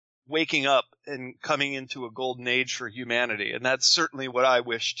 or waking up and coming into a golden age for humanity. And that's certainly what I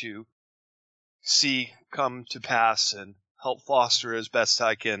wish to see come to pass and help foster as best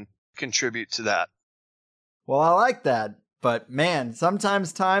I can contribute to that. Well, I like that. But man,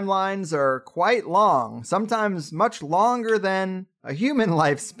 sometimes timelines are quite long, sometimes much longer than a human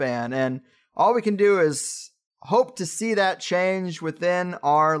lifespan. And all we can do is hope to see that change within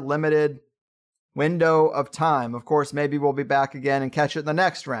our limited window of time. Of course, maybe we'll be back again and catch it in the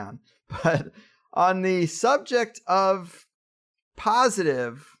next round. But on the subject of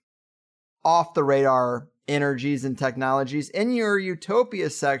positive off-the-radar energies and technologies, in your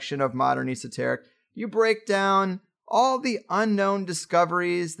Utopia section of Modern Esoteric, you break down all the unknown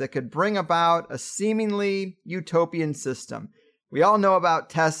discoveries that could bring about a seemingly utopian system. We all know about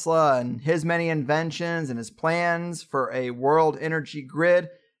Tesla and his many inventions and his plans for a world energy grid,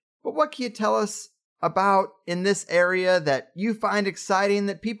 but what can you tell us about in this area that you find exciting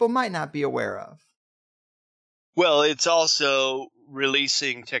that people might not be aware of? Well, it's also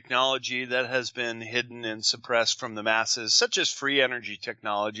releasing technology that has been hidden and suppressed from the masses, such as free energy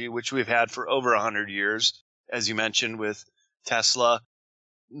technology, which we've had for over 100 years, as you mentioned, with Tesla.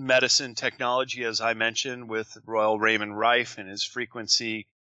 Medicine technology, as I mentioned, with Royal Raymond Rife and his frequency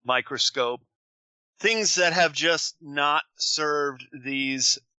microscope. Things that have just not served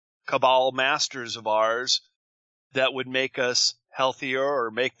these cabal masters of ours that would make us healthier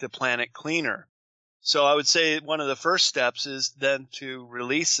or make the planet cleaner. So I would say one of the first steps is then to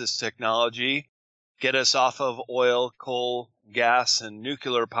release this technology, get us off of oil, coal, gas, and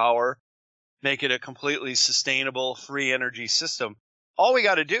nuclear power, make it a completely sustainable, free energy system. All we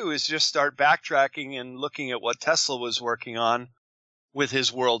got to do is just start backtracking and looking at what Tesla was working on with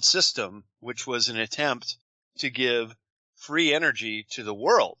his world system, which was an attempt to give free energy to the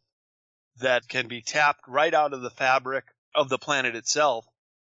world that can be tapped right out of the fabric of the planet itself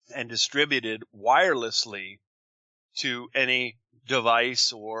and distributed wirelessly to any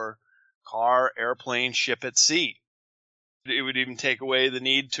device or car, airplane, ship at sea. It would even take away the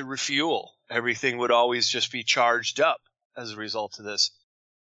need to refuel. Everything would always just be charged up as a result of this.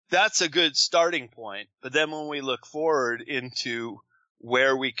 That's a good starting point. But then when we look forward into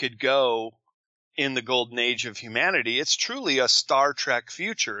where we could go in the golden age of humanity. It's truly a Star Trek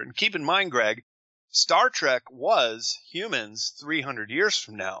future. And keep in mind, Greg, Star Trek was humans 300 years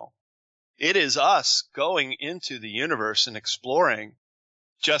from now. It is us going into the universe and exploring,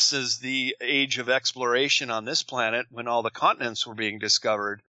 just as the age of exploration on this planet, when all the continents were being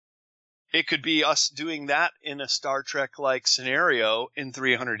discovered. It could be us doing that in a Star Trek-like scenario in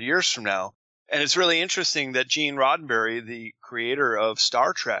 300 years from now. And it's really interesting that Gene Roddenberry, the creator of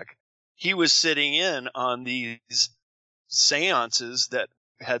Star Trek, he was sitting in on these seances that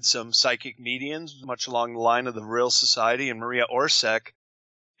had some psychic mediums, much along the line of the Vril Society and Maria Orsek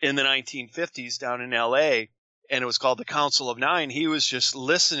in the 1950s down in L.A., and it was called the Council of Nine. He was just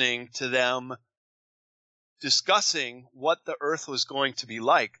listening to them discussing what the Earth was going to be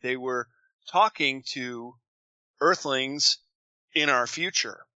like. They were talking to Earthlings in our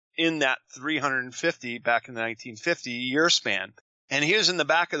future in that 350, back in the 1950 year span. And he was in the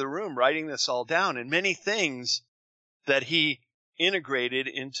back of the room writing this all down, and many things that he integrated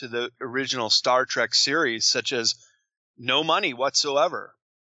into the original Star Trek series, such as no money whatsoever.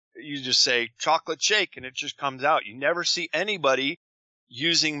 You just say chocolate shake and it just comes out. You never see anybody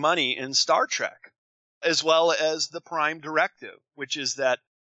using money in Star Trek, as well as the Prime Directive, which is that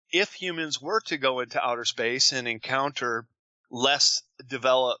if humans were to go into outer space and encounter less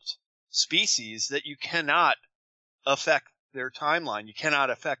developed species, that you cannot affect their timeline. You cannot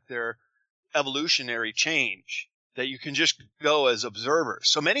affect their evolutionary change, that you can just go as observers.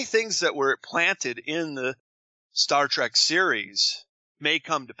 So many things that were planted in the Star Trek series may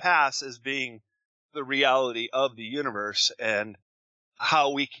come to pass as being the reality of the universe and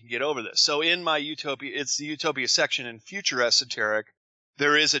how we can get over this. So in my Utopia, it's the Utopia section in Future Esoteric,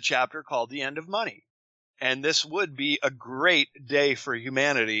 there is a chapter called The End of Money. And this would be a great day for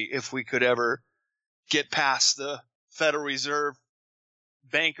humanity if we could ever get past the Federal Reserve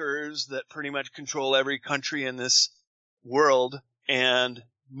bankers that pretty much control every country in this world and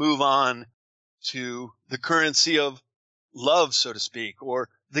move on to the currency of love, so to speak, or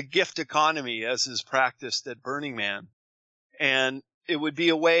the gift economy as is practiced at Burning Man. And it would be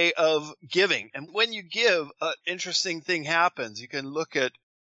a way of giving. And when you give, an interesting thing happens. You can look at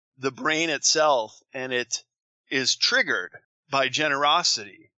the brain itself, and it is triggered by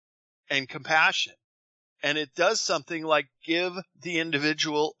generosity and compassion. And it does something like give the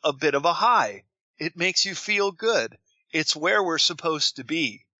individual a bit of a high. It makes you feel good. It's where we're supposed to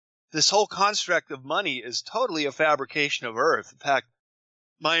be. This whole construct of money is totally a fabrication of Earth. In fact,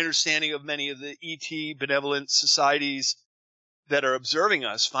 my understanding of many of the ET benevolent societies that are observing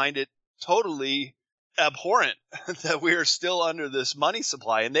us find it totally abhorrent that we are still under this money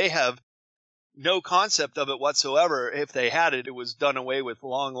supply, and they have no concept of it whatsoever. If they had it, it was done away with a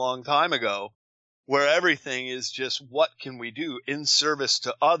long, long time ago, where everything is just what can we do in service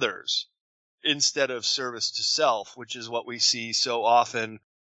to others instead of service to self, which is what we see so often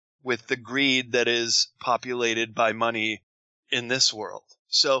with the greed that is populated by money in this world.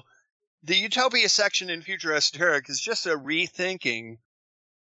 So the Utopia section in Future Esoteric is just a rethinking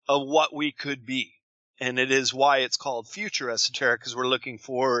of what we could be. And it is why it's called Future Esoteric, because we're looking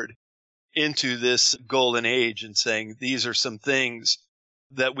forward into this golden age and saying these are some things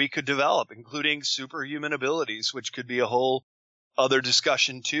that we could develop, including superhuman abilities, which could be a whole other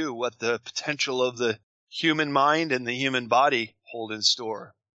discussion too, what the potential of the human mind and the human body hold in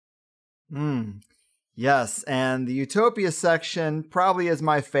store. Yes, and the Utopia section probably is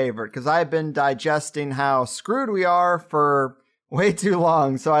my favorite because I've been digesting how screwed we are for way too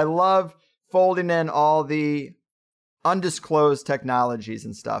long. So I love folding in all the undisclosed technologies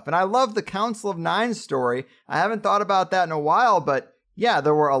and stuff. And I love the Council of Nine story. I haven't thought about that in a while, but yeah,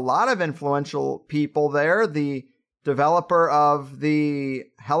 there were a lot of influential people there. The developer of the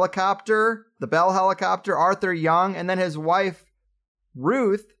helicopter, the Bell helicopter, Arthur Young, and then his wife,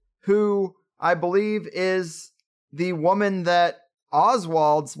 Ruth, who I believe is the woman that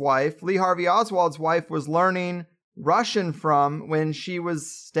Oswald's wife, Lee Harvey Oswald's wife, was learning Russian from when she was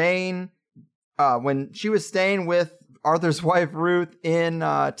staying with Arthur's wife, Ruth, in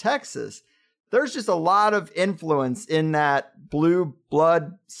Texas. There's just a lot of influence in that blue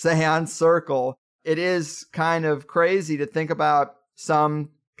blood seance circle. It is kind of crazy to think about some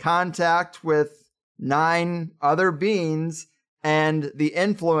contact with 9 other beings and the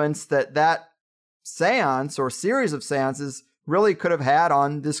influence that seance or series of seances really could have had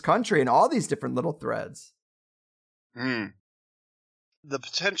on this country and all these different little threads. The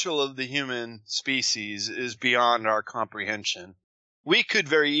potential of the human species is beyond our comprehension. We could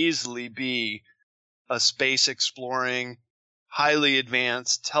very easily be a space exploring, highly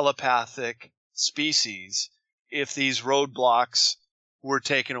advanced telepathic species if these roadblocks were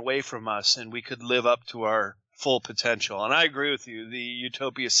taken away from us and we could live up to our full potential. And I agree with you. The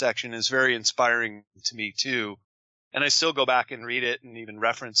Utopia section is very inspiring to me too. And I still go back and read it and even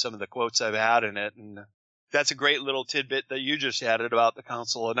reference some of the quotes I've had in it. And that's a great little tidbit that you just added about the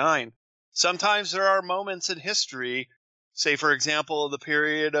Council of Nine. Sometimes there are moments in history, say, for example, the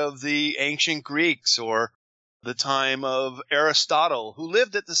period of the ancient Greeks or the time of Aristotle, who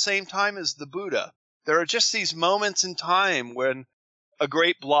lived at the same time as the Buddha. There are just these moments in time when a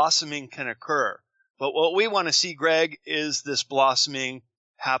great blossoming can occur. But what we want to see, Greg, is this blossoming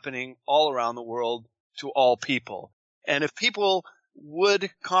happening all around the world to all people. And if people would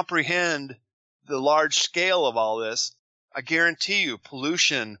comprehend the large scale of all this, I guarantee you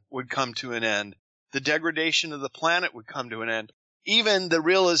pollution would come to an end. The degradation of the planet would come to an end. Even the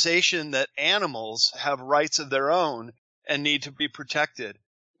realization that animals have rights of their own and need to be protected.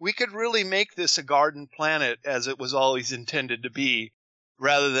 We could really make this a garden planet as it was always intended to be,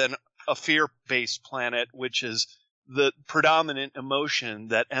 rather than a fear-based planet, which is the predominant emotion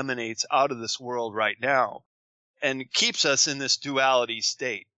that emanates out of this world right now and keeps us in this duality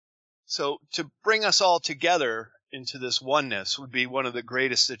state. So to bring us all together into this oneness would be one of the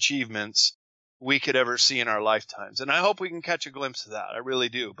greatest achievements we could ever see in our lifetimes. And I hope we can catch a glimpse of that. I really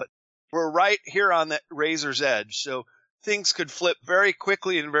do. But we're right here on that razor's edge. So things could flip very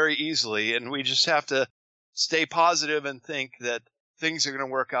quickly and very easily. And we just have to stay positive and think that things are going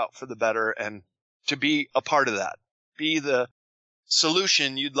to work out for the better and to be a part of that. Be the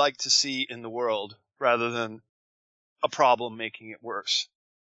solution you'd like to see in the world rather than a problem making it worse.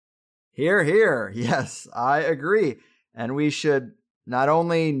 Hear, hear. Yes, I agree. And we should not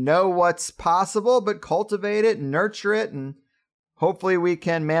only know what's possible, but cultivate it and nurture it. And hopefully we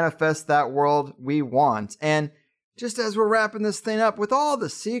can manifest that world we want. And just as we're wrapping this thing up, with all the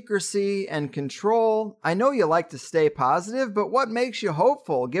secrecy and control, I know you like to stay positive, but what makes you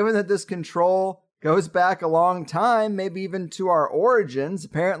hopeful, given that this control goes back a long time, maybe even to our origins?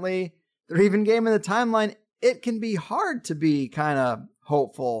 Apparently, they're even gaming the timeline. It can be hard to be kind of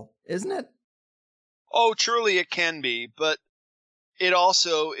hopeful, isn't it? Oh, truly it can be, but it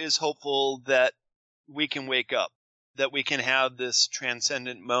also is hopeful that we can wake up, that we can have this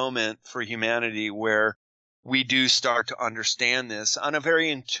transcendent moment for humanity where we do start to understand this on a very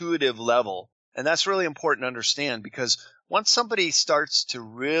intuitive level. And that's really important to understand, because once somebody starts to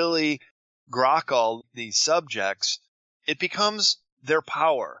really grok all these subjects, it becomes their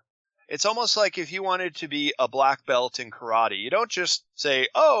power. It's almost like if you wanted to be a black belt in karate, you don't just say,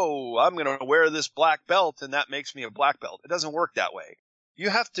 oh, I'm going to wear this black belt and that makes me a black belt. It doesn't work that way. You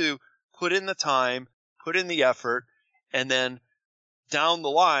have to put in the time, put in the effort, and then down the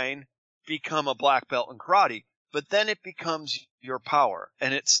line become a black belt in karate. But then it becomes your power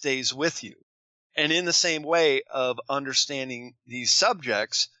and it stays with you. And in the same way of understanding these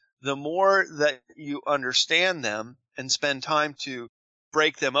subjects, the more that you understand them and spend time to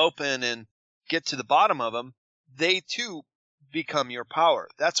break them open and get to the bottom of them, they too become your power.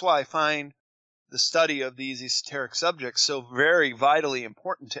 That's why I find the study of these esoteric subjects so very vitally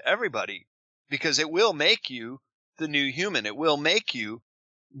important to everybody, because it will make you the new human. It will make you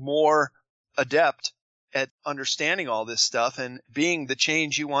more adept at understanding all this stuff and being the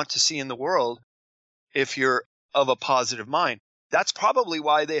change you want to see in the world if you're of a positive mind. That's probably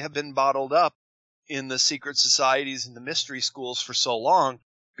why they have been bottled up in the secret societies and the mystery schools for so long,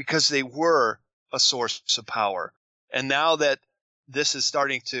 because they were a source of power. And now that this is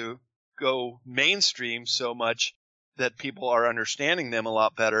starting to go mainstream so much that people are understanding them a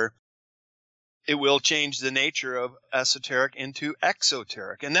lot better, it will change the nature of esoteric into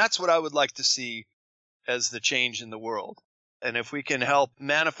exoteric. And that's what I would like to see as the change in the world. And if we can help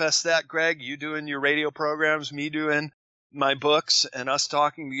manifest that, Greg, you doing your radio programs, me doing my books, and us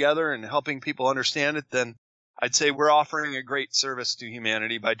talking together and helping people understand it, then I'd say we're offering a great service to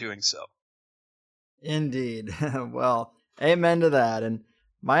humanity by doing so. Indeed. Well, amen to that. And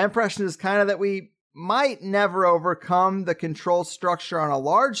my impression is kind of that we might never overcome the control structure on a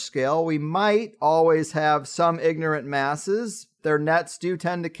large scale. We might always have some ignorant masses. Their nets do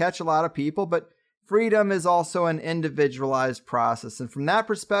tend to catch a lot of people, but freedom is also an individualized process. And from that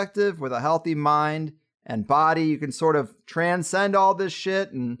perspective, with a healthy mind and body, you can sort of transcend all this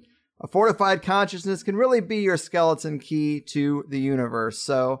shit, and a fortified consciousness can really be your skeleton key to the universe.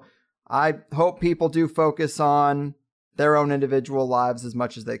 So I hope people do focus on their own individual lives as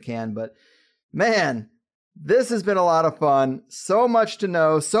much as they can. But man, this has been a lot of fun. So much to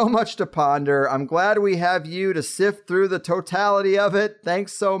know, so much to ponder. I'm glad we have you to sift through the totality of it.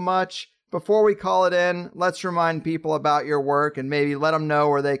 Thanks so much. Before we call it in, let's remind people about your work and maybe let them know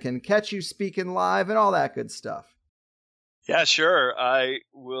where they can catch you speaking live and all that good stuff. Yeah, sure. I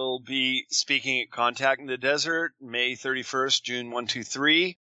will be speaking at Contact in the Desert, May 31st, June 1, 2,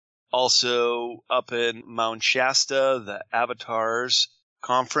 3. Also up in Mount Shasta, the Avatars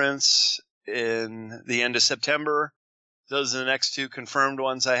Conference in the end of September. Those are the next two confirmed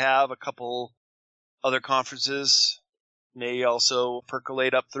ones I have. A couple other conferences may also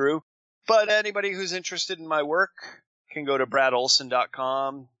percolate up through. But anybody who's interested in my work can go to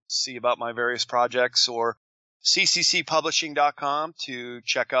bradolsen.com, see about my various projects, or cccpublishing.com to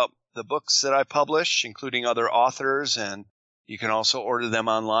check out the books that I publish, including other authors, and you can also order them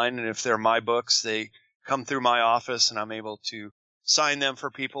online. And if they're my books, they come through my office and I'm able to sign them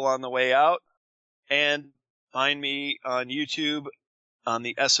for people on the way out. And find me on YouTube on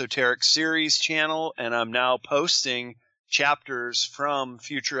the Esoteric Series channel, and I'm now posting chapters from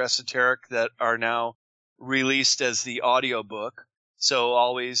Future Esoteric that are now released as the audiobook. So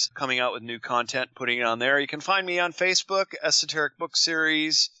always coming out with new content, putting it on there. You can find me on Facebook, Esoteric Book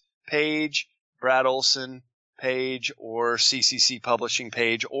Series page, Brad Olsen page, or CCC Publishing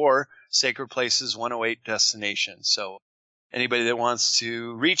page, or Sacred Places 108 Destination. So anybody that wants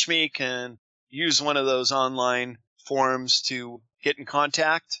to reach me can use one of those online forums to get in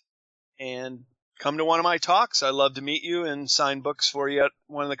contact and come to one of my talks. I'd love to meet you and sign books for you at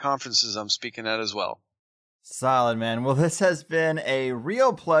one of the conferences I'm speaking at as well. Solid, man. Well, this has been a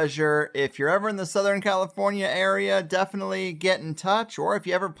real pleasure. If you're ever in the Southern California area, definitely get in touch. Or if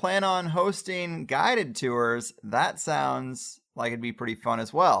you ever plan on hosting guided tours, that sounds like it'd be pretty fun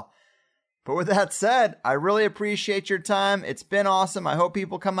as well. But with that said, I really appreciate your time. It's been awesome. I hope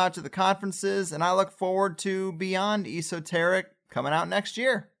people come out to the conferences, and I look forward to Beyond Esoteric coming out next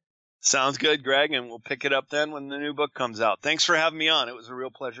year. Sounds good, Greg, and we'll pick it up then when the new book comes out. Thanks for having me on. It was a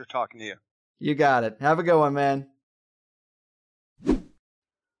real pleasure talking to you. You got it. Have a good one, man.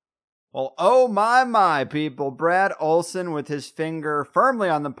 Well, oh my, people. Brad Olsen with his finger firmly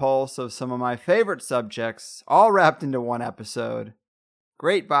on the pulse of some of my favorite subjects, all wrapped into one episode.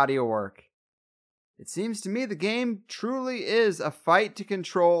 Great body of work. It seems to me the game truly is a fight to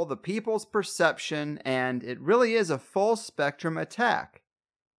control the people's perception, and it really is a full spectrum attack.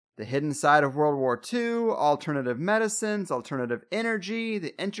 The hidden side of World War II, alternative medicines, alternative energy,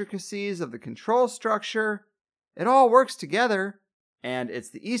 the intricacies of the control structure, it all works together, and it's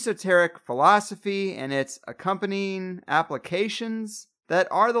the esoteric philosophy and its accompanying applications that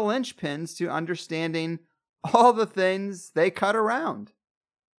are the linchpins to understanding all the things they cut around.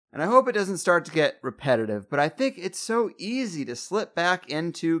 And I hope it doesn't start to get repetitive, but I think it's so easy to slip back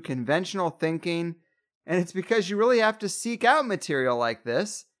into conventional thinking, and it's because you really have to seek out material like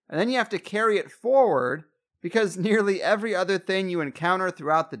this, and then you have to carry it forward, because nearly every other thing you encounter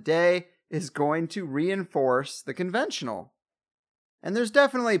throughout the day is going to reinforce the conventional. And there's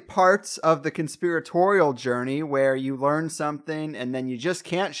definitely parts of the conspiratorial journey where you learn something, and then you just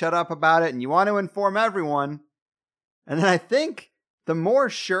can't shut up about it, and you want to inform everyone. And then I think the more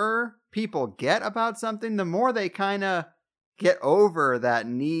sure people get about something, the more they kind of get over that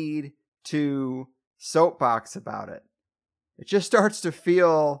need to soapbox about it. It just starts to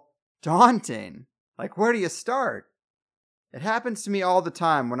feel daunting. Like, where do you start? It happens to me all the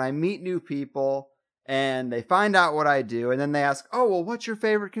time when I meet new people and they find out what I do, and then they ask, oh, well, what's your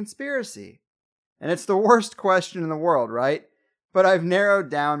favorite conspiracy? And it's the worst question in the world, right? But I've narrowed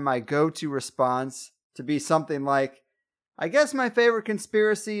down my go-to response to be something like, I guess my favorite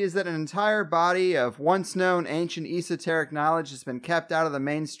conspiracy is that an entire body of once-known ancient esoteric knowledge has been kept out of the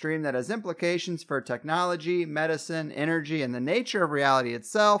mainstream that has implications for technology, medicine, energy, and the nature of reality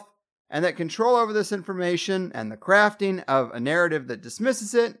itself, and that control over this information and the crafting of a narrative that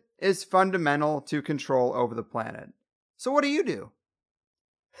dismisses it is fundamental to control over the planet. So what do you do?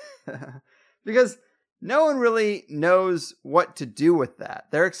 Because no one really knows what to do with that.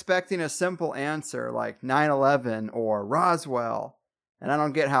 They're expecting a simple answer like 9/11 or Roswell. And I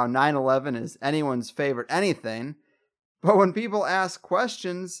don't get how 9/11 is anyone's favorite anything. But when people ask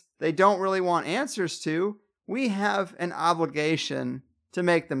questions they don't really want answers to, we have an obligation to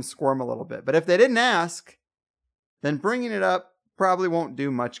make them squirm a little bit. But if they didn't ask, then bringing it up probably won't do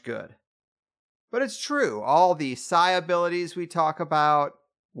much good. But it's true. All the psi abilities we talk about,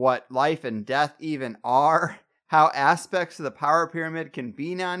 what life and death even are, how aspects of the power pyramid can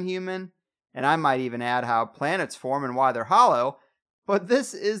be non-human, and I might even add how planets form and why they're hollow, but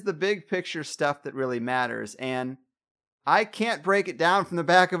this is the big picture stuff that really matters, and I can't break it down from the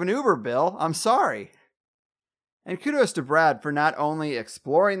back of an Uber bill. I'm sorry. And kudos to Brad for not only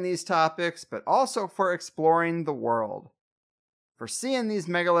exploring these topics, but also for exploring the world. For seeing these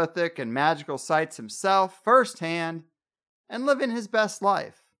megalithic and magical sites himself firsthand, and living his best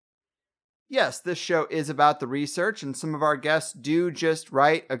life. yes, this show is about the research, and some of our guests do just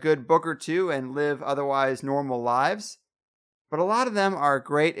write a good book or two and live otherwise normal lives. But a lot of them are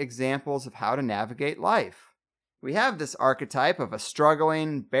great examples of how to navigate life. We have this archetype of a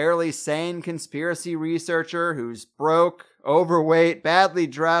struggling, barely sane conspiracy researcher who's broke, overweight, badly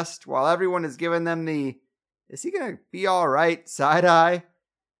dressed, while everyone is giving them the, is he going to be all right, side eye?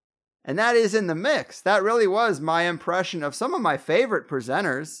 And that is in the mix. That really was my impression of some of my favorite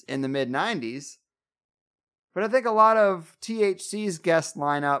presenters in the mid-90s. But I think a lot of THC's guest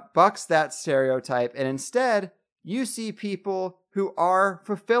lineup bucks that stereotype, and instead, you see people who are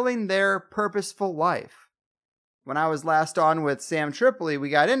fulfilling their purposeful life. When I was last on with Sam Tripoli, we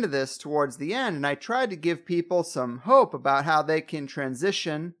got into this towards the end, and I tried to give people some hope about how they can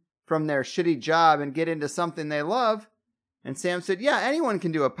transition from their shitty job and get into something they love. And Sam said, yeah, anyone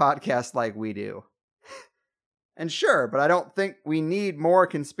can do a podcast like we do. And sure, but I don't think we need more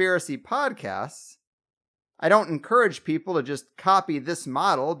conspiracy podcasts. I don't encourage people to just copy this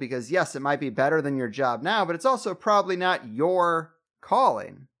model because, yes, it might be better than your job now, but it's also probably not your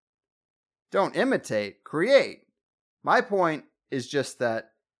calling. Don't imitate, create. My point is just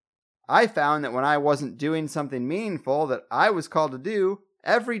that I found that when I wasn't doing something meaningful that I was called to do,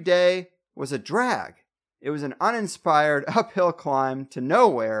 every day was a drag. It was an uninspired uphill climb to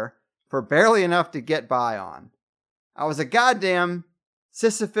nowhere for barely enough to get by on. I was a goddamn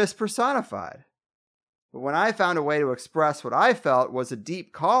Sisyphus personified. But when I found a way to express what I felt was a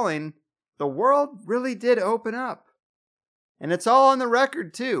deep calling, the world really did open up. And it's all on the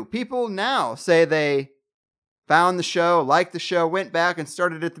record, too. People now say they found the show, liked the show, went back and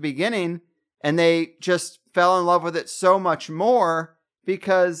started at the beginning, and they just fell in love with it so much more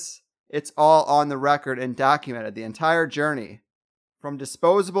because it's all on the record and documented, the entire journey. From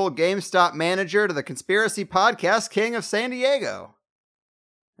disposable GameStop manager to the conspiracy podcast king of San Diego.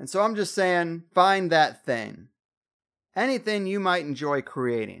 And so I'm just saying, find that thing. Anything you might enjoy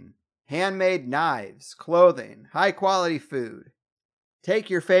creating. Handmade knives, clothing, high-quality food. Take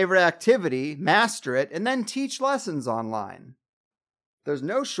your favorite activity, master it, and then teach lessons online. There's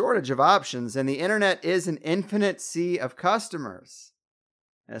no shortage of options, and the internet is an infinite sea of customers.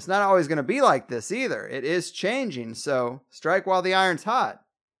 And it's not always going to be like this either. It is changing, so strike while the iron's hot.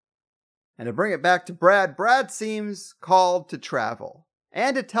 And to bring it back to Brad seems called to travel.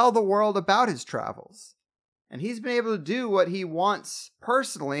 And to tell the world about his travels. And he's been able to do what he wants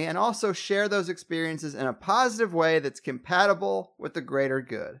personally and also share those experiences in a positive way that's compatible with the greater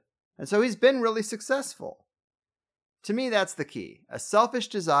good. And so he's been really successful. To me, that's the key. A selfish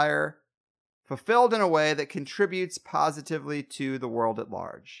desire fulfilled in a way that contributes positively to the world at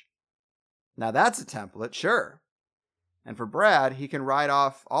large. Now that's a template, sure. And for Brad, he can write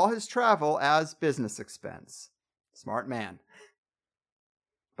off all his travel as business expense. Smart man.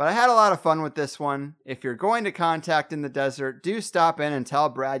 But I had a lot of fun with this one. If you're going to Contact in the Desert, do stop in and tell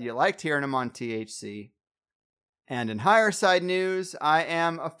Brad you liked hearing him on THC. And in higher side news, I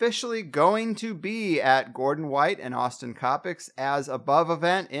am officially going to be at Gordon White and Austin Coppock's As Above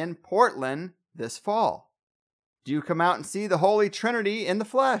event in Portland this fall. Do come out and see the Holy Trinity in the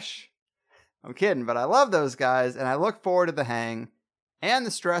flesh. I'm kidding, but I love those guys, and I look forward to the hang and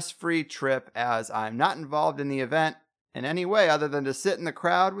the stress-free trip as I'm not involved in the event in any way other than to sit in the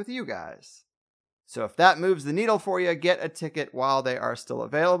crowd with you guys. So if that moves the needle for you, get a ticket while they are still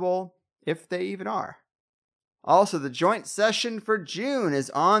available, if they even are. Also, the joint session for June is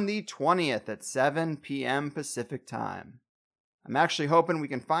on the 20th at 7 p.m. Pacific time. I'm actually hoping we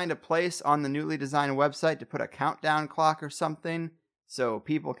can find a place on the newly designed website to put a countdown clock or something so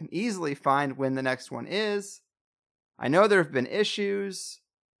people can easily find when the next one is. I know there have been issues,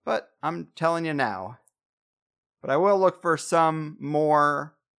 but I'm telling you now. But I will look for some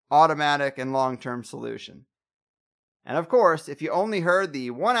more automatic and long-term solution. And of course, if you only heard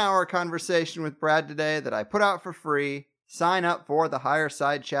the 1-hour conversation with Brad today that I put out for free, sign up for the Higher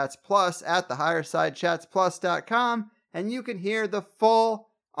Side Chats Plus at thehighersidechatsplus.com, and you can hear the full,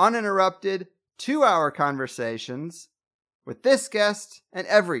 uninterrupted 2-hour conversations with this guest and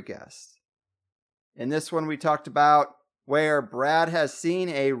every guest. In this one, we talked about where Brad has seen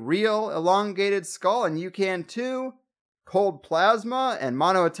a real elongated skull, and you can too, cold plasma and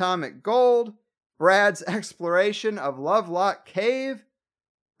monoatomic gold, Brad's exploration of Lovelock Cave,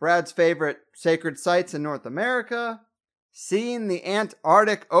 Brad's favorite sacred sites in North America, seeing the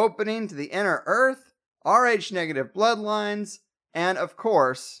Antarctic opening to the inner Earth, Rh-negative bloodlines, and of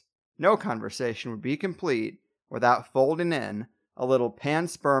course, no conversation would be complete without folding in a little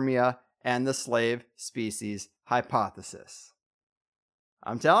panspermia and the slave species hypothesis.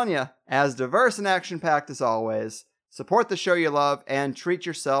 I'm telling you, as diverse and action-packed as always, Support the show you love and treat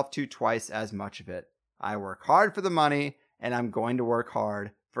yourself to twice as much of it. I work hard for the money, and I'm going to work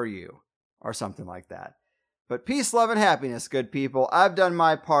hard for you. Or something like that. But peace, love, and happiness, good people. I've done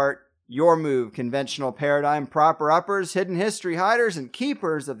my part. Your move, conventional paradigm, proper uppers, hidden history hiders, and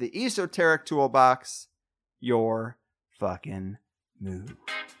keepers of the esoteric toolbox. Your fucking move.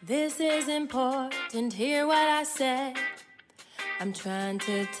 This is important, hear what I said. I'm trying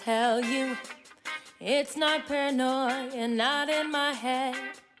to tell you, it's not paranoia, not in my head.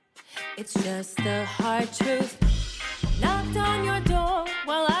 It's just the hard truth. Knocked on your door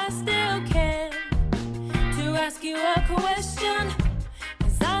while I still can to ask you a question,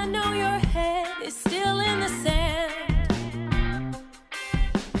 'cause I know your head is still in the sand.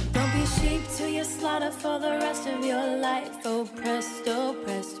 Don't be sheep to your slaughter for the rest of your life. Oh, pressed,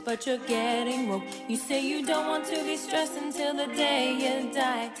 but you're getting woke. You say you don't want to be stressed until the day you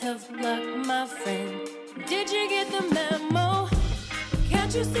die. Tough luck, my friend. Did you get the memo?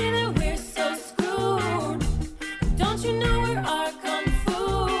 Can't you see that we're so screwed? Don't you know we're our kung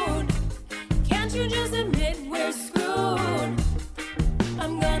food? Can't you just admit we're screwed?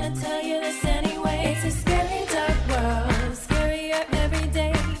 I'm gonna tell you this anyway. It's a scary dark world, scarier every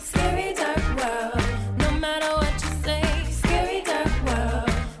day. Scary dark world, no matter what you say. Scary dark world,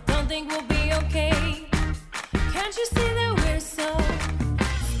 don't think we'll be okay. Can't you see that we're so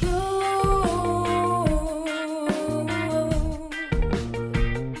screwed?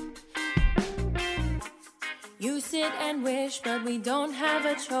 You sit and wish, but we don't have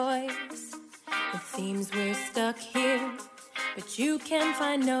a choice. It seems we're stuck here, but you can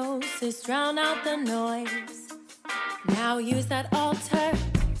find gnosis, drown out the noise. Now use that altar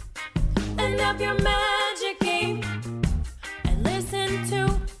and up your magic game and listen to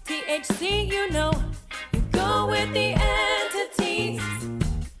THC, you know. You go with the entities.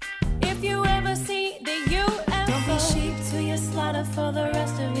 If you ever see the UFO, don't be sheep to your slaughter for the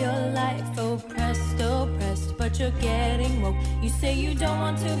rest of your life. Oh, pressed, but you're getting woke. You say you don't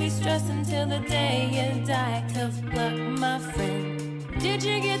want to be stressed until the day you die. Tough luck, my friend. Did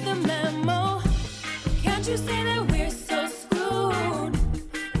you get the memo? Can't you say that we're so screwed?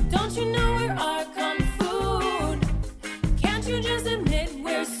 Don't you know we're our kung food? Can't you just admit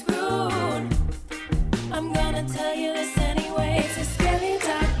we're screwed? I'm gonna tell you this anyway. It's a scary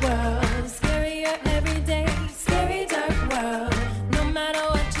dark world, scarier every day. Scary dark world, no matter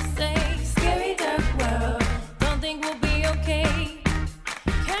what you say. Scary dark world, don't think we'll be okay.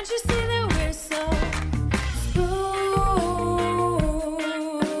 Can't you see that we're so screwed?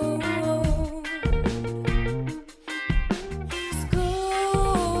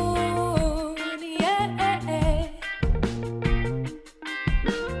 Screwed, yeah.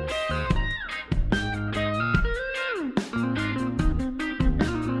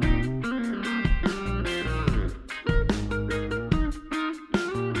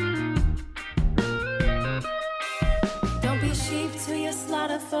 Don't be sheep to your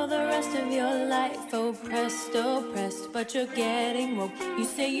slaughter for the rest of your life. Oh, pressed, but you're getting woke. You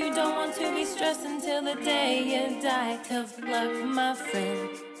say you don't want to be stressed until the day you die. Tough luck, my friend.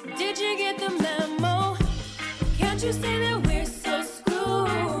 Did you get the memo? Can't you say that